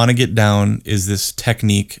what I want to get down is this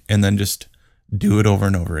technique and then just do it over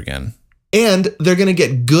and over again. And they're going to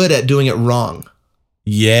get good at doing it wrong.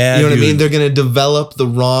 Yeah. You know what I mean? They're going to develop the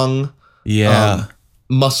wrong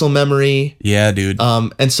muscle memory. Yeah, dude.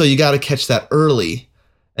 And so you got to catch that early.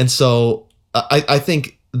 And so I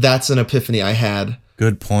think that's an epiphany I had.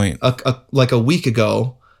 Good point. Like a week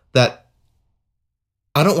ago, that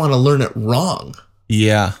I don't want to learn it wrong.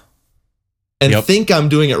 Yeah. And think I'm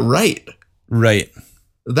doing it right. Right.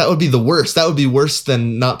 That would be the worst. That would be worse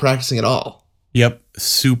than not practicing at all. Yep.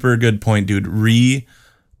 Super good point, dude.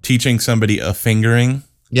 Teaching somebody a fingering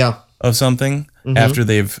of something after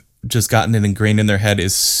they've just gotten it ingrained in their head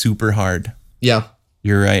is super hard. Yeah.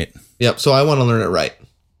 You're right. Yep. So I want to learn it right.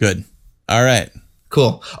 Good. All right.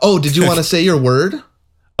 Cool. Oh, did you want to say your word?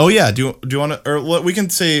 Oh yeah. Do you want to, or we can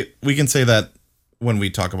say that when we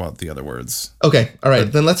talk about the other words. Okay. All right.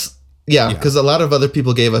 Then let's, because a lot of other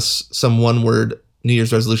people gave us some one word New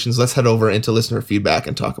Year's resolutions. Let's head over into listener feedback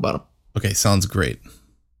and talk about them. Okay. Sounds great.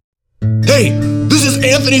 Hey, this is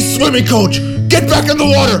Anthony's swimming coach. Get back in the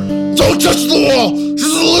water. Don't touch the wall. This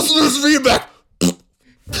is the listener's feedback.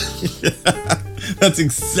 That's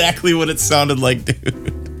exactly what it sounded like,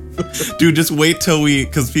 dude. Dude, just wait till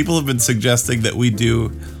because people have been suggesting that we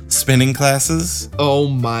do spinning classes. Oh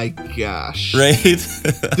my gosh. Right?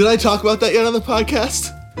 Did I talk about that yet on the podcast?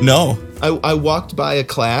 No. I walked by a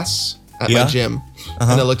class at my gym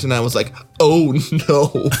and I looked and I was like, oh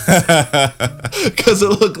no. Because it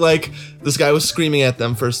looked like this guy was screaming at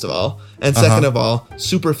them, first of all. And second of all,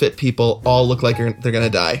 super fit people all look like they're going to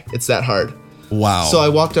die. It's that hard. Wow. So I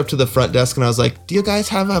walked up to the front desk and I was like, do you guys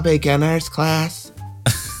have a beginner's class?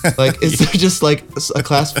 Like, is there just like a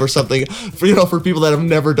class for something for people that have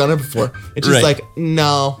never done it before? And she's like,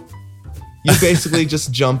 no, you basically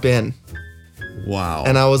just jump in. Wow.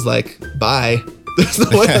 And I was like, bye. There's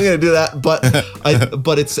no way I'm going to do that.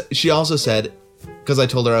 But she also said, because I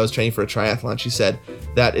told her I was training for a triathlon, she said,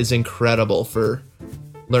 that is incredible for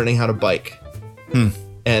learning how to bike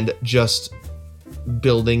and just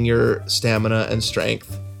building your stamina and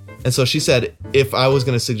strength. And so she said, if I was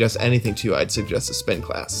going to suggest anything to you, I'd suggest a spin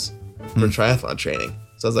class for triathlon training.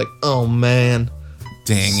 So I was like, oh man.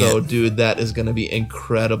 Dang so, it. dude, that is going to be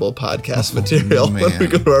incredible podcast material when we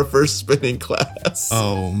go to our first spinning class.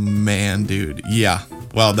 Oh man, dude. Yeah.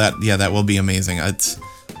 Well, that will be amazing.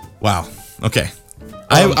 Wow. Okay.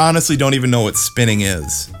 I honestly don't even know what spinning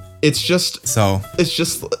is. It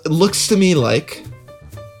looks to me like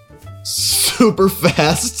super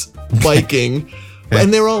fast biking. Okay.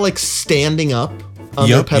 And they're all like standing up on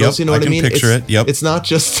their pedals. You know what I mean? Picture it. Yep. It's not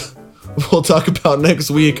just, we'll talk about next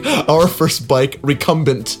week, our first bike,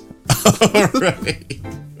 recumbent. All right.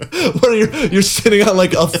 Where you're sitting on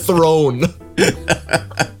like a throne.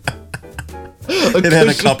 It had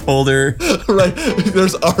a cup holder. Right.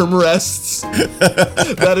 There's armrests.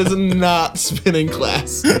 That is not spinning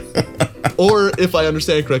class. Or, if I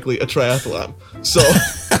understand correctly, a triathlon. So...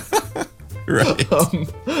 Right.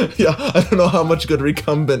 I don't know how much good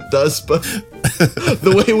recumbent does, but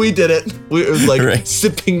the way we did it, it was like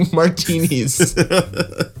sipping martinis,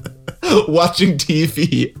 watching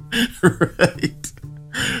TV. Right.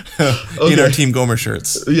 In our Team Gomer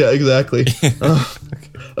shirts. Yeah, exactly.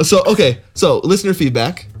 So listener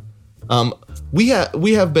feedback. We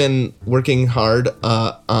have been working hard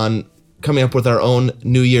on coming up with our own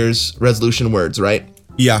New Year's resolution words, right?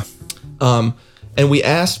 Yeah. And we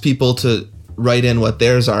asked people to write in what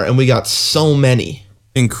theirs are, and we got so many.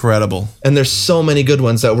 Incredible. And there's so many good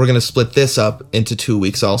ones that we're going to split this up into 2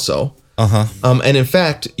 weeks also. And in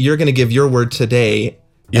fact, you're going to give your word today,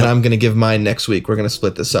 and I'm going to give mine next week. We're going to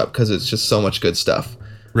split this up because it's just so much good stuff.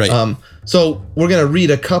 Right. So we're going to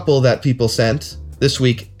read a couple that people sent this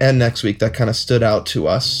week and next week that kind of stood out to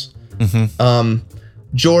us.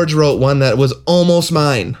 George wrote one that was almost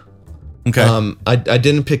mine. Okay. I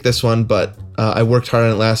didn't pick this one, but I worked hard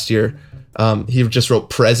on it last year. He just wrote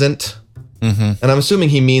present. And I'm assuming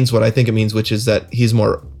he means what I think it means, which is that he's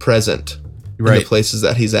more present in the places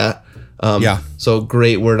that he's at. So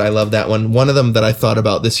great word. I love that one. One of them that I thought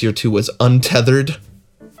about this year too was untethered.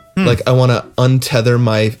 Like I want to untether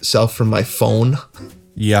myself from my phone.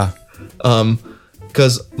 Yeah.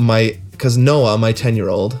 Because Noah, my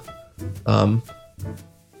 10-year-old,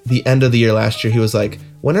 the end of the year last year, he was like,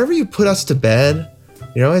 whenever you put us to bed,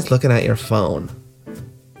 you're always looking at your phone.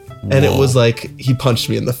 And it was like he punched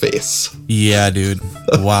me in the face. Yeah, dude.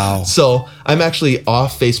 Wow. So I'm actually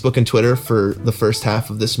off Facebook and Twitter for the first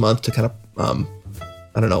half of this month to kind of,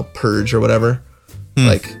 I don't know, purge or whatever.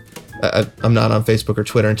 Like I'm not on Facebook or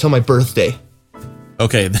Twitter until my birthday.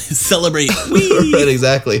 Okay, celebrate. Right,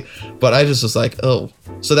 exactly. But I just was like, oh,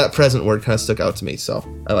 so that present word kind of stuck out to me. So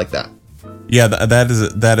I like that. Yeah,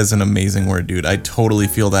 that is an amazing word, dude. I totally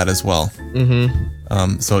feel that as well.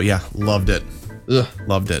 So yeah, loved it. Ugh.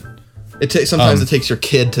 Loved it. Sometimes it takes your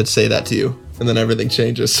kid to say that to you, and then everything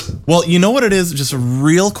changes. Well, you know what it is? Just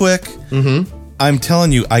real quick. I'm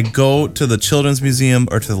telling you, I go to the children's museum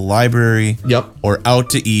or to the library, or out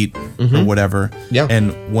to eat or whatever. Yeah.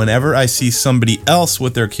 And whenever I see somebody else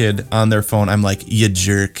with their kid on their phone, I'm like, you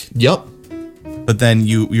jerk. Yep. But then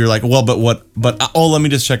you're like, well, but what? But let me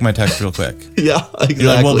just check my text real quick. Yeah, exactly.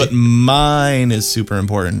 You're like, well, but mine is super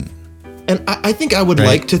important. And I think I would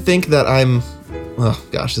like to think that I'm. Oh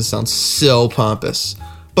gosh, this sounds so pompous,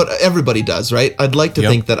 but everybody does, right? I'd like to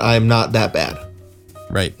think that I'm not that bad.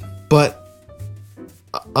 Right. But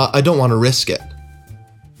I don't want to risk it.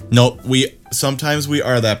 No, sometimes we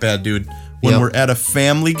are that bad, dude. When we're at a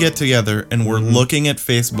family get together and we're looking at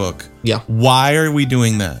Facebook. Yeah. Why are we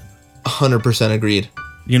doing that? 100% agreed.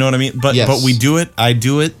 You know what I mean? But we do it. I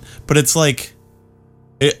do it. But it's like,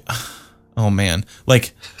 oh man,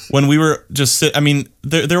 like when we were just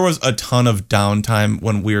there was a ton of downtime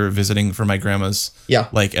when we were visiting for my grandma's. Yeah.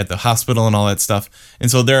 Like at the hospital and all that stuff. And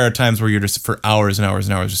so there are times where you're just for hours and hours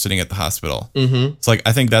and hours just sitting at the hospital. It's like,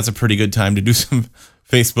 I think that's a pretty good time to do some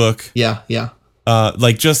Facebook. Yeah. Yeah.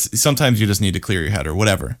 Like just sometimes you just need to clear your head or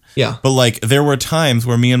whatever. Yeah. But like there were times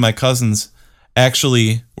where me and my cousins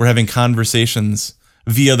actually were having conversations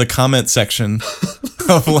via the comment section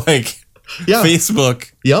of like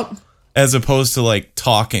Facebook. Yep. As opposed to like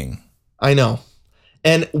talking. I know.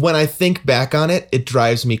 And when I think back on it, it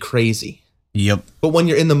drives me crazy. Yep. But when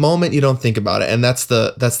you're in the moment, you don't think about it. And that's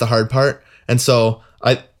the hard part. And so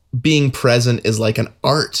being present is like an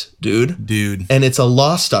art, dude. And it's a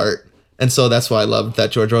lost art. And so that's why I loved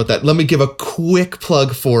that George wrote that. Let me give a quick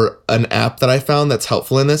plug for an app that I found that's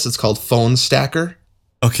helpful in this. It's called Phone Stacker.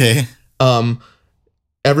 Okay.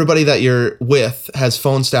 Everybody that you're with has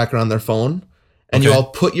Phone Stacker on their phone. And you all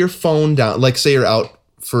put your phone down. Like say you're out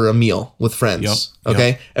for a meal with friends.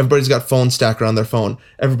 Okay. Everybody's got Phone Stacker on their phone.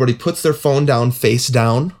 Everybody puts their phone down face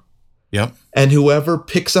down. Yep. And whoever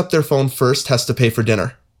picks up their phone first has to pay for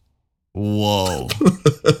dinner. Whoa.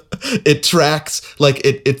 It tracks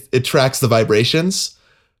it tracks the vibrations.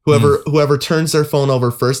 Whoever turns their phone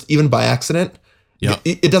over first, even by accident,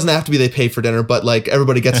 it doesn't have to be they pay for dinner, but like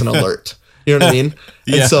everybody gets an alert. You know what I mean?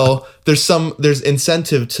 And so there's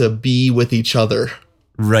incentive to be with each other.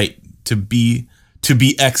 Right. To be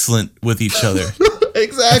excellent with each other.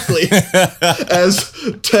 Exactly. As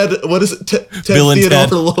Ted, what is it? Ted Bill and Theodore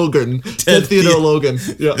Ted. Logan. Ted Theodore Logan.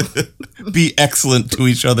 Yeah. Be excellent to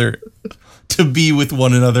each other. To be with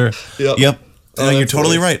one another. Yep. No, you're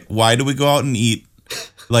totally right. Why do we go out and eat?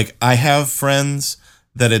 Like I have friends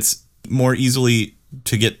that it's more easily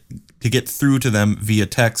to get through to them via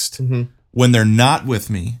text when they're not with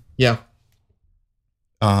me. Yeah.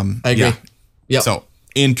 I agree. Yeah. So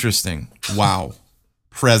interesting. Wow.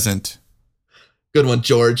 Present. Good one,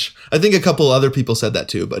 George. I think a couple other people said that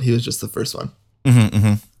too, but he was just the first one.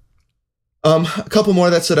 A couple more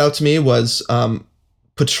that stood out to me was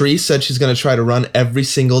Patrice said she's going to try to run every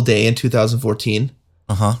single day in 2014.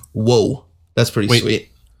 Whoa. That's pretty sweet.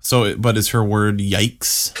 So, but is her word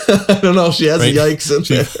yikes? I don't know if she has a yikes in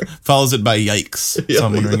there. Follows it by yikes. Yep, so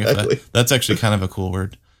I'm wondering exactly. if that's actually kind of a cool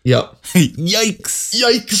word. Yep. Yikes.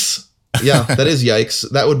 Yikes. Yeah, that is yikes.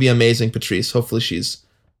 That would be amazing, Patrice. Hopefully she's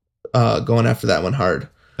going after that one hard.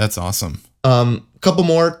 That's awesome. Couple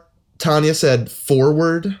more. Tanya said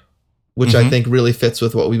forward, which I think really fits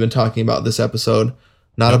with what we've been talking about this episode.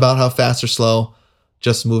 Not about how fast or slow,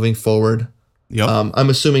 just moving forward. Yep. I'm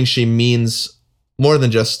assuming she means more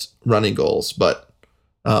than just running goals, but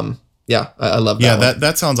I love that. Yeah,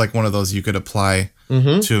 that sounds like one of those you could apply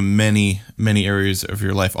to many, many areas of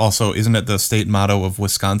your life. Also, isn't it the state motto of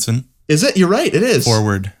Wisconsin? Is it? You're right. It is.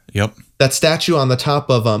 Forward. Yep. That statue on the top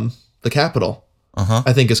of the Capitol,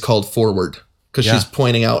 I think is called Forward because she's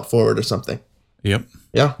pointing out forward or something. Yep.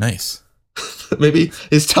 Yeah. Nice. Maybe.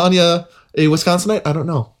 Is Tanya a Wisconsinite? I don't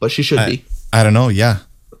know, but she should be. I don't know. Yeah.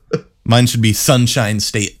 Mine should be Sunshine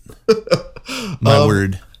State. My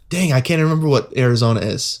word. Dang, I can't remember what Arizona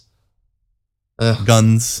is.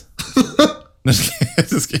 Guns.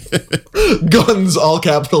 Just kidding. Guns, all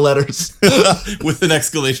capital letters. With an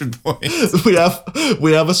exclamation point. We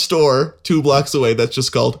have a store 2 blocks away that's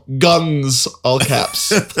just called Guns, all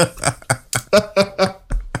caps.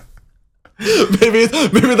 Maybe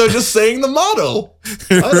they're just saying the motto.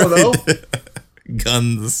 I don't know.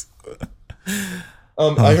 Guns.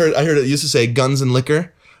 I heard it used to say guns and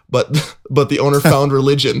liquor, but the owner found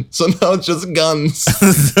religion, so now it's just guns.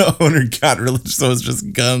 The owner got religious, so it's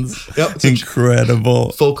just guns. Yep, it's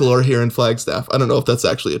incredible folklore here in Flagstaff. I don't know if that's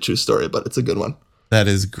actually a true story, but it's a good one. That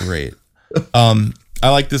is great. I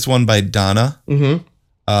like this one by Donna.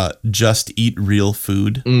 Just eat real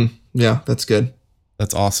food. Yeah, that's good.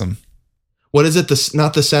 That's awesome. What is it?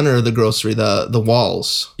 Not the center of the grocery, the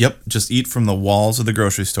walls. Yep, just eat from the walls of the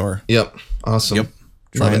grocery store. Yep, awesome. Yep,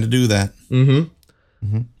 trying to do that.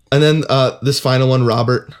 And then this final one,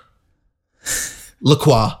 Robert.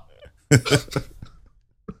 LaCroix.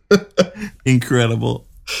 Incredible.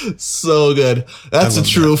 So good. That's a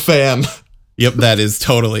true fan. Yep, that is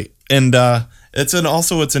totally. And it's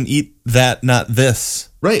an eat that, not this.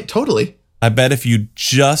 Right, totally. I bet if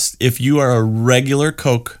you are a regular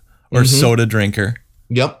Coke or soda drinker,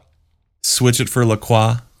 yep, switch it for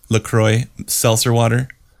LaCroix seltzer water,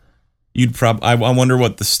 you'd I wonder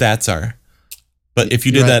what the stats are. But if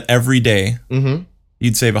you did that every day,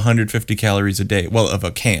 you'd save 150 calories a day. Well, of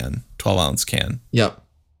a can, 12-ounce can. Yep.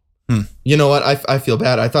 You know what? I feel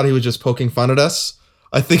bad. I thought he was just poking fun at us.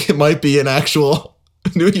 I think it might be an actual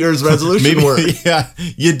New Year's resolution word. Yeah,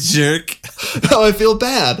 you jerk. Now I feel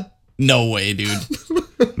bad. No way, dude.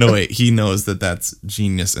 No way. He knows that that's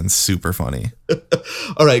genius and super funny.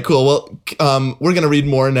 All right, cool. Well, we're going to read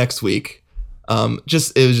more next week. It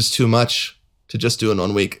was just too much to just do in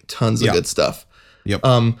 1 week. Tons of good stuff. Yep.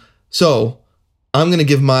 So I'm going to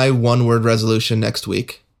give my 1-word resolution next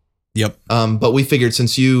week. Yep. But we figured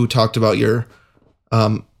since you talked about your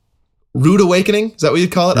rude awakening, is that what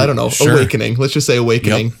you'd call it? I don't know. Sure. Awakening. Let's just say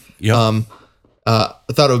awakening. Yep. I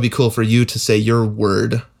thought it would be cool for you to say your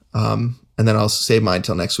word, and then I'll save mine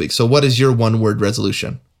till next week. So what is your 1-word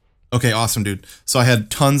resolution? Okay, awesome, dude. So I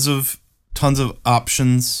had tons of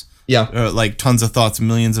options. Yeah. Like tons of thoughts,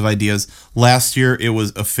 millions of ideas. Last year it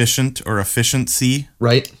was efficient or efficiency.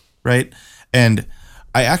 Right. Right. And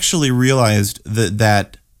I actually realized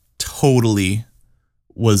that totally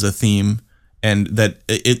was a theme. And that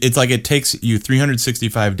it's like it takes you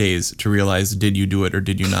 365 days to realize, did you do it or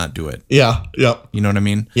did you not do it? Yeah. Yep. You know what I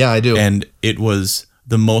mean? Yeah, I do. And it was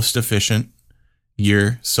the most efficient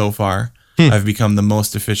year so far. I've become the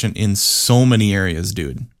most efficient in so many areas,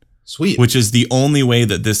 dude. Sweet. Which is the only way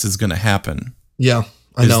that this is going to happen. Yeah,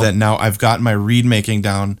 I know. Is that now I've got my read making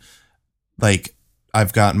down. Like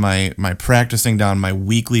I've got my practicing down, my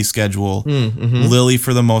weekly schedule. Lily,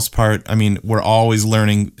 for the most part, I mean, we're always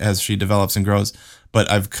learning as she develops and grows, but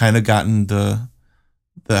I've kind of gotten the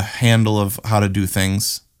handle of how to do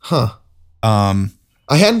things. Huh. I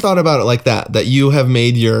hadn't thought about it like that you have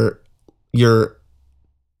made your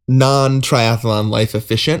non-triathlon life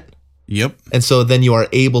efficient. Yep. And so then you are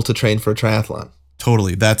able to train for a triathlon.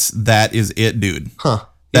 Totally. That is it, dude. Huh.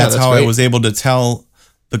 That's how great. I was able to tell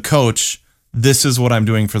the coach, this is what I'm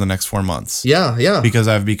doing for the next 4 months. Yeah, yeah. Because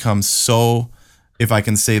I've become so, if I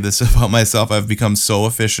can say this about myself, I've become so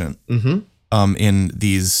efficient in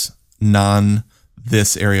these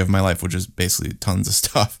this area of my life, which is basically tons of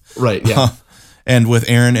stuff. Right, yeah. And with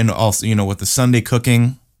Aaron and also, with the Sunday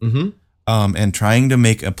cooking and trying to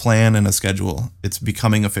make a plan and a schedule, it's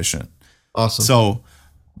becoming efficient. Awesome. So,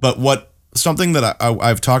 but something that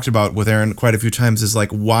I've talked about with Aaron quite a few times is like,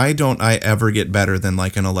 why don't I ever get better than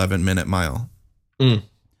like an 11-minute mile?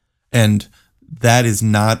 And that is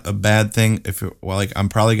not a bad thing. I'm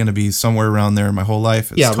probably going to be somewhere around there my whole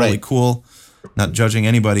life. It's totally cool. Not judging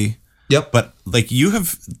anybody. Yep. But like you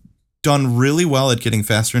have done really well at getting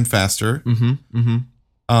faster and faster.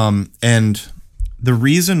 And the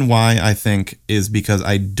reason why I think is because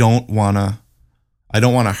I don't want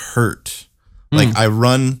to hurt. Like I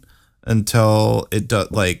run until it does,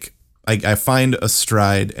 like I find a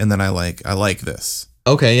stride and then I like this.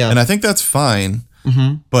 Okay, yeah. And I think that's fine.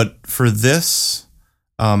 But for this,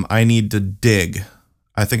 I need to dig.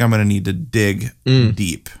 I think I'm going to need to dig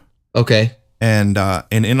deep. Okay. And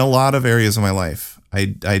in a lot of areas of my life, I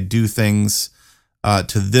do things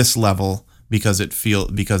to this level because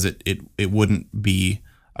it wouldn't be,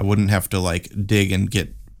 I wouldn't have to like dig and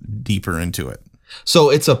get deeper into it. So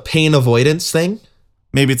it's a pain avoidance thing?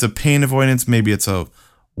 Maybe it's a pain avoidance. Maybe it's a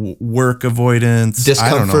work avoidance.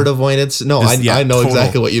 Discomfort avoidance. No, I know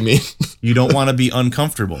exactly what you mean. You don't want to be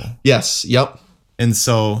uncomfortable. Yes. Yep. And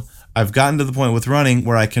so I've gotten to the point with running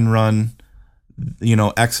where I can run,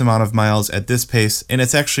 X amount of miles at this pace, and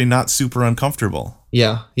it's actually not super uncomfortable.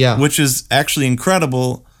 Yeah. Yeah. Which is actually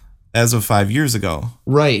incredible as of 5 years ago.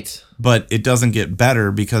 Right. But it doesn't get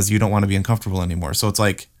better because you don't want to be uncomfortable anymore. So it's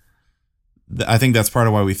like, I think that's part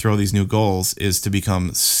of why we throw these new goals is to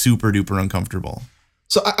become super duper uncomfortable.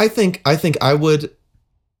 So I think I would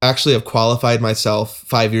actually have qualified myself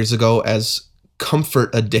 5 years ago as comfort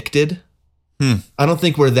addicted. I don't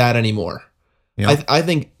think we're that anymore. Yeah. I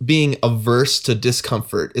think being averse to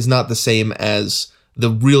discomfort is not the same as the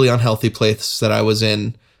really unhealthy place that I was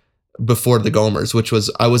in before the Gomers, which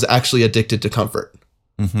was I was actually addicted to comfort.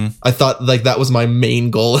 I thought like that was my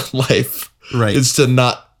main goal in life, right? Is to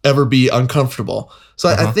not ever be uncomfortable. So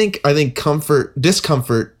I think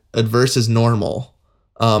discomfort adverse is normal.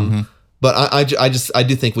 But I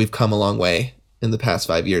do think we've come a long way in the past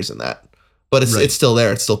 5 years in that. But it's still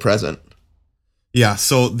there. It's still present. Yeah.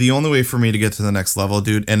 So the only way for me to get to the next level,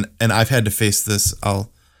 dude, and I've had to face this.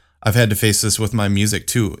 I've had to face this with my music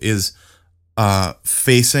too. Is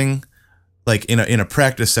facing like in a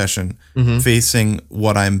practice session, facing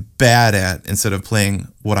what I'm bad at instead of playing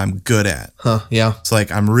what I'm good at. Yeah. It's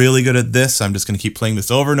like I'm really good at this. I'm just gonna keep playing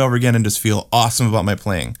this over and over again and just feel awesome about my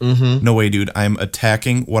playing. No way, dude. I'm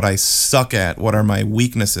attacking what I suck at. What are my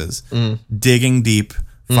weaknesses? Digging deep,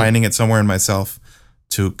 finding it somewhere in myself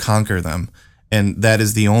to conquer them. And that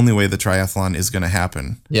is the only way the triathlon is going to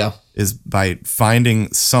happen. Yeah. Is by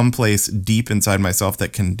finding some place deep inside myself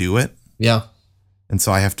that can do it. Yeah. And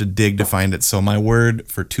so I have to dig to find it. So my word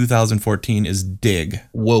for 2014 is dig.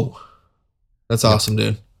 Whoa. That's awesome,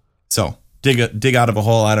 dude. So dig out of a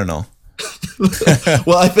hole. I don't know.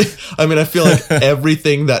 Well, I feel like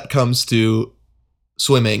everything that comes to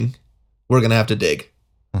swimming, we're going to have to dig.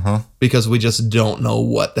 Because we just don't know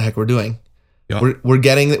what the heck we're doing. Yep.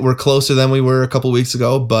 We're closer than we were a couple weeks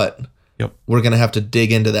ago, but we're going to have to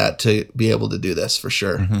dig into that to be able to do this for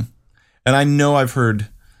sure. And I know I've heard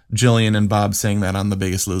Jillian and Bob saying that on The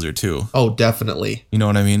Biggest Loser too. Oh, definitely. You know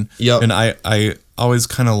what I mean? Yep. And I always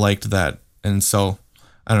kind of liked that. And so,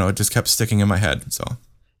 I don't know, it just kept sticking in my head. So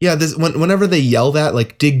yeah, whenever they yell that,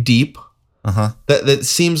 like dig deep, that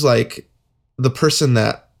seems like the person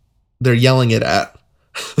that they're yelling it at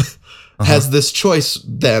has this choice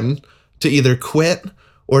then to either quit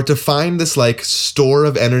or to find this like store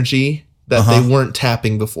of energy that they weren't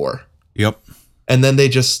tapping before. Yep. And then they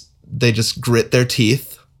just grit their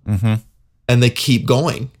teeth and they keep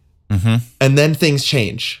going. And then things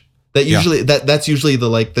change. That's usually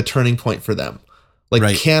the turning point for them.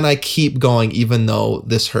 Like, can I keep going even though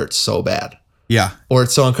this hurts so bad? Yeah. Or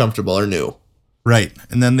it's so uncomfortable or new. Right.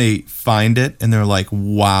 And then they find it and they're like,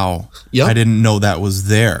 wow, I didn't know that was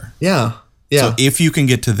there. Yeah. Yeah. So if you can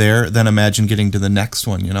get to there, then imagine getting to the next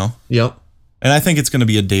one, you know? Yep. And I think it's going to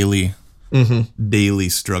be a daily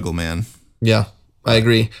struggle, man. Yeah, I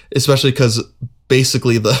agree. Especially because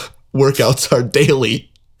basically the workouts are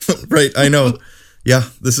daily. Right. I know. Yeah.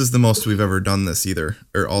 This is the most we've ever done this either.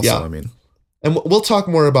 Or also, I mean. And we'll talk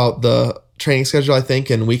more about the training schedule, I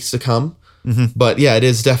think, in weeks to come. But yeah, it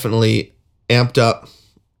is definitely amped up.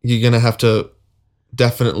 You're going to have to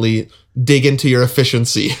definitely dig into your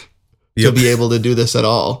efficiency. To be able to do this at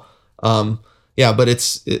all. Yeah, but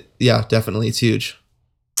definitely it's huge.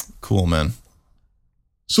 Cool, man.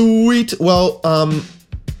 Sweet. Well,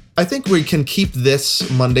 I think we can keep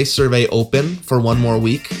this Monday survey open for one more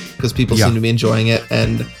week because people seem to be enjoying it,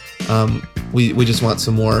 and we just want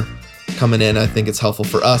some more coming in. I think it's helpful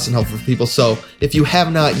for us and helpful for people. So if you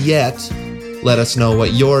have not yet, let us know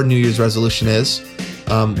what your New Year's resolution is.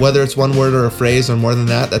 Whether it's one word or a phrase or more than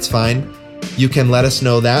that, that's fine. You can let us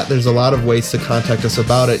know that. There's a lot of ways to contact us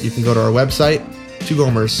about it. You can go to our website,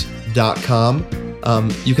 twogomers.com.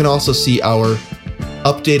 You can also see our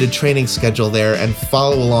updated training schedule there and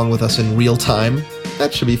follow along with us in real time.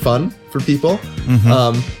 That should be fun for people.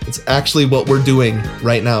 It's actually what we're doing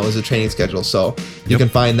right now is a training schedule. So you can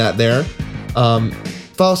find that there.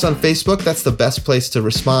 Follow us on Facebook. That's the best place to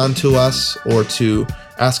respond to us or to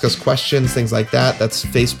ask us questions, things like that. That's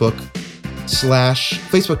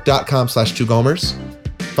facebook.com/twogomers.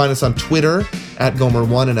 Find us on Twitter at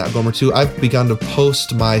Gomer1 and at Gomer2. I've begun to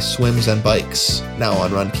post my swims and bikes now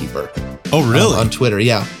on Runkeeper. Oh, really? On Twitter,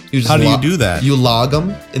 yeah. How do you do that? You log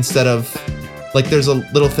them instead of, like, there's a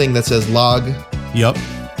little thing that says log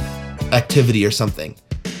activity or something.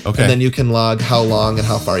 Okay. And then you can log how long and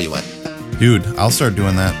how far you went. Dude, I'll start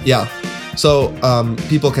doing that. Yeah. So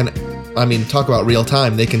people can, talk about real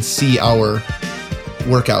time. They can see our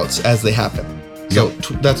workouts as they happen. So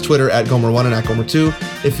that's Twitter at Gomer1 and at Gomer2.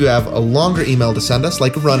 If you have a longer email to send us,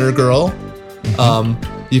 like Runner Girl,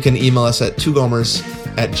 you can email us at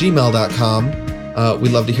twogomers@gmail.com.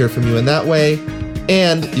 We'd love to hear from you in that way.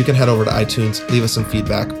 And you can head over to iTunes, leave us some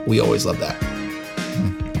feedback. We always love that.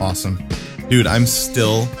 Awesome. Dude, I'm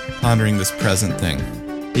still pondering this present thing.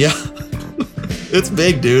 Yeah. It's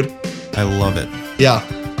big, dude. I love it. Yeah.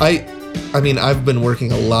 I've been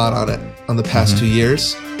working a lot on it on the past 2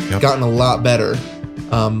 years. Gotten a lot better.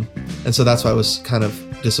 And so that's why I was kind of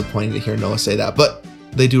disappointed to hear Noah say that. But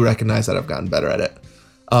they do recognize that I've gotten better at it.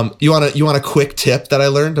 You want a quick tip that I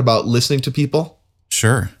learned about listening to people?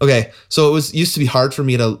 Sure. Okay, so used to be hard for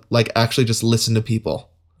me to like actually just listen to people.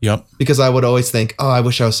 Yep. Because I would always think, oh, I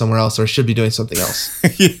wish I was somewhere else, or I should be doing something else.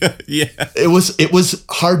 Yeah. It was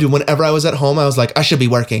hard to. Whenever I was at home, I was like, I should be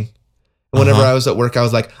working. Whenever I was at work, I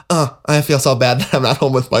was like, I feel so bad that I'm not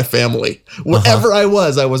home with my family. Wherever I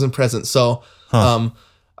wasn't present. So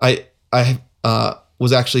I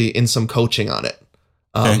was actually in some coaching on it.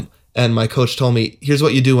 Okay. And my coach told me, here's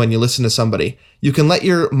what you do when you listen to somebody. You can let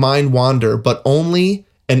your mind wander, but only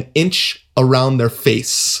an inch around their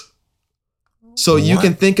face. So you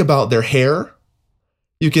can think about their hair.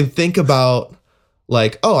 You can think about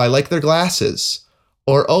like, oh, I like their glasses.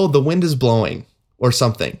 Or, oh, the wind is blowing or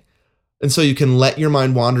something. And so you can let your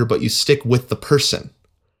mind wander, but you stick with the person.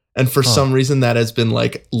 And for some reason, that has been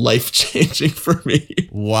like life-changing for me.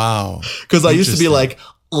 Wow. Because I used to be like,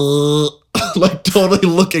 like totally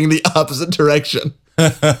looking the opposite direction.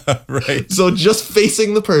 Right. So just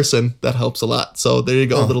facing the person, that helps a lot. So there you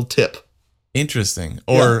go, a little tip. Interesting.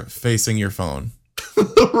 Or facing your phone.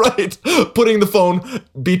 Right. Putting the phone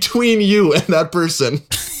between you and that person.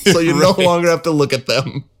 So you no longer have to look at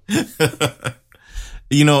them.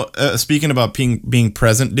 You know, speaking about being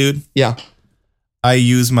present, dude. Yeah. I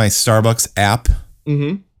use my Starbucks app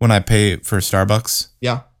when I pay for Starbucks.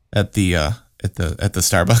 Yeah. At the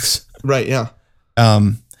Starbucks. Right. Yeah.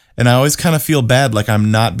 And I always kind of feel bad, like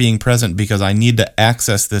I'm not being present because I need to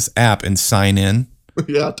access this app and sign in.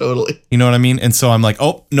 Yeah, totally. You know what I mean? And so I'm like,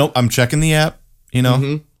 oh, nope, I'm checking the app. You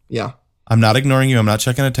know? Yeah. I'm not ignoring you. I'm not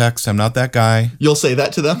checking a text. I'm not that guy. You'll say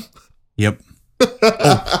that to them? Yep.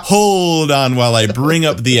 Hold on while I bring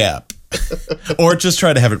up the app. Or just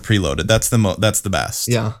try to have it preloaded. That's the best.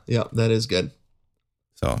 Yeah, that is good.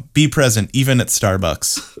 So be present, even at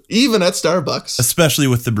Starbucks. Even at Starbucks. Especially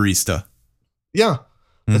with the barista. Yeah,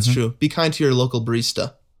 that's true. Be kind to your local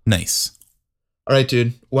barista. Nice. All right,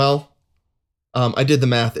 dude. Well, I did the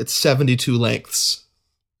math. It's 72 lengths.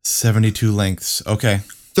 72 lengths. Okay.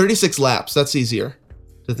 36 laps. That's easier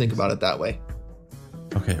to think about it that way.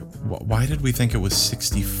 Okay, why did we think it was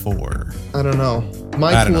 64? I don't know.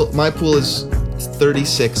 My pool is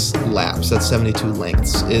 36 laps. That's 72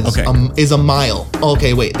 lengths. Is a mile.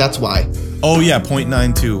 Okay, wait, that's why. Oh yeah,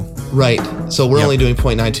 0.92. Right. So we're only doing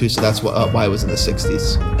 0.92, so that's why it was in the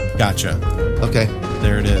 60s. Gotcha. Okay.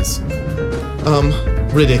 There it is.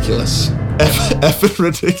 Ridiculous. Effing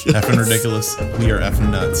ridiculous. Effing ridiculous. We are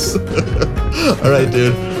effing nuts. All right,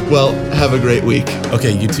 dude. Well, have a great week.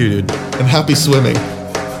 Okay, you too, dude. And happy swimming.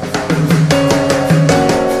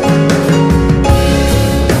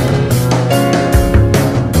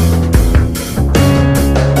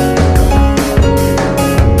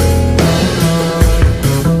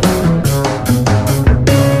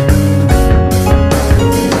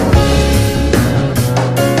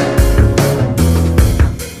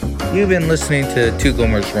 You've been listening to Two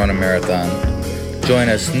Gomers Run a Marathon. Join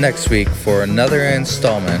us next week for another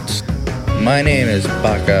installment. My name is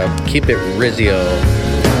Baka. Keep it Rizio.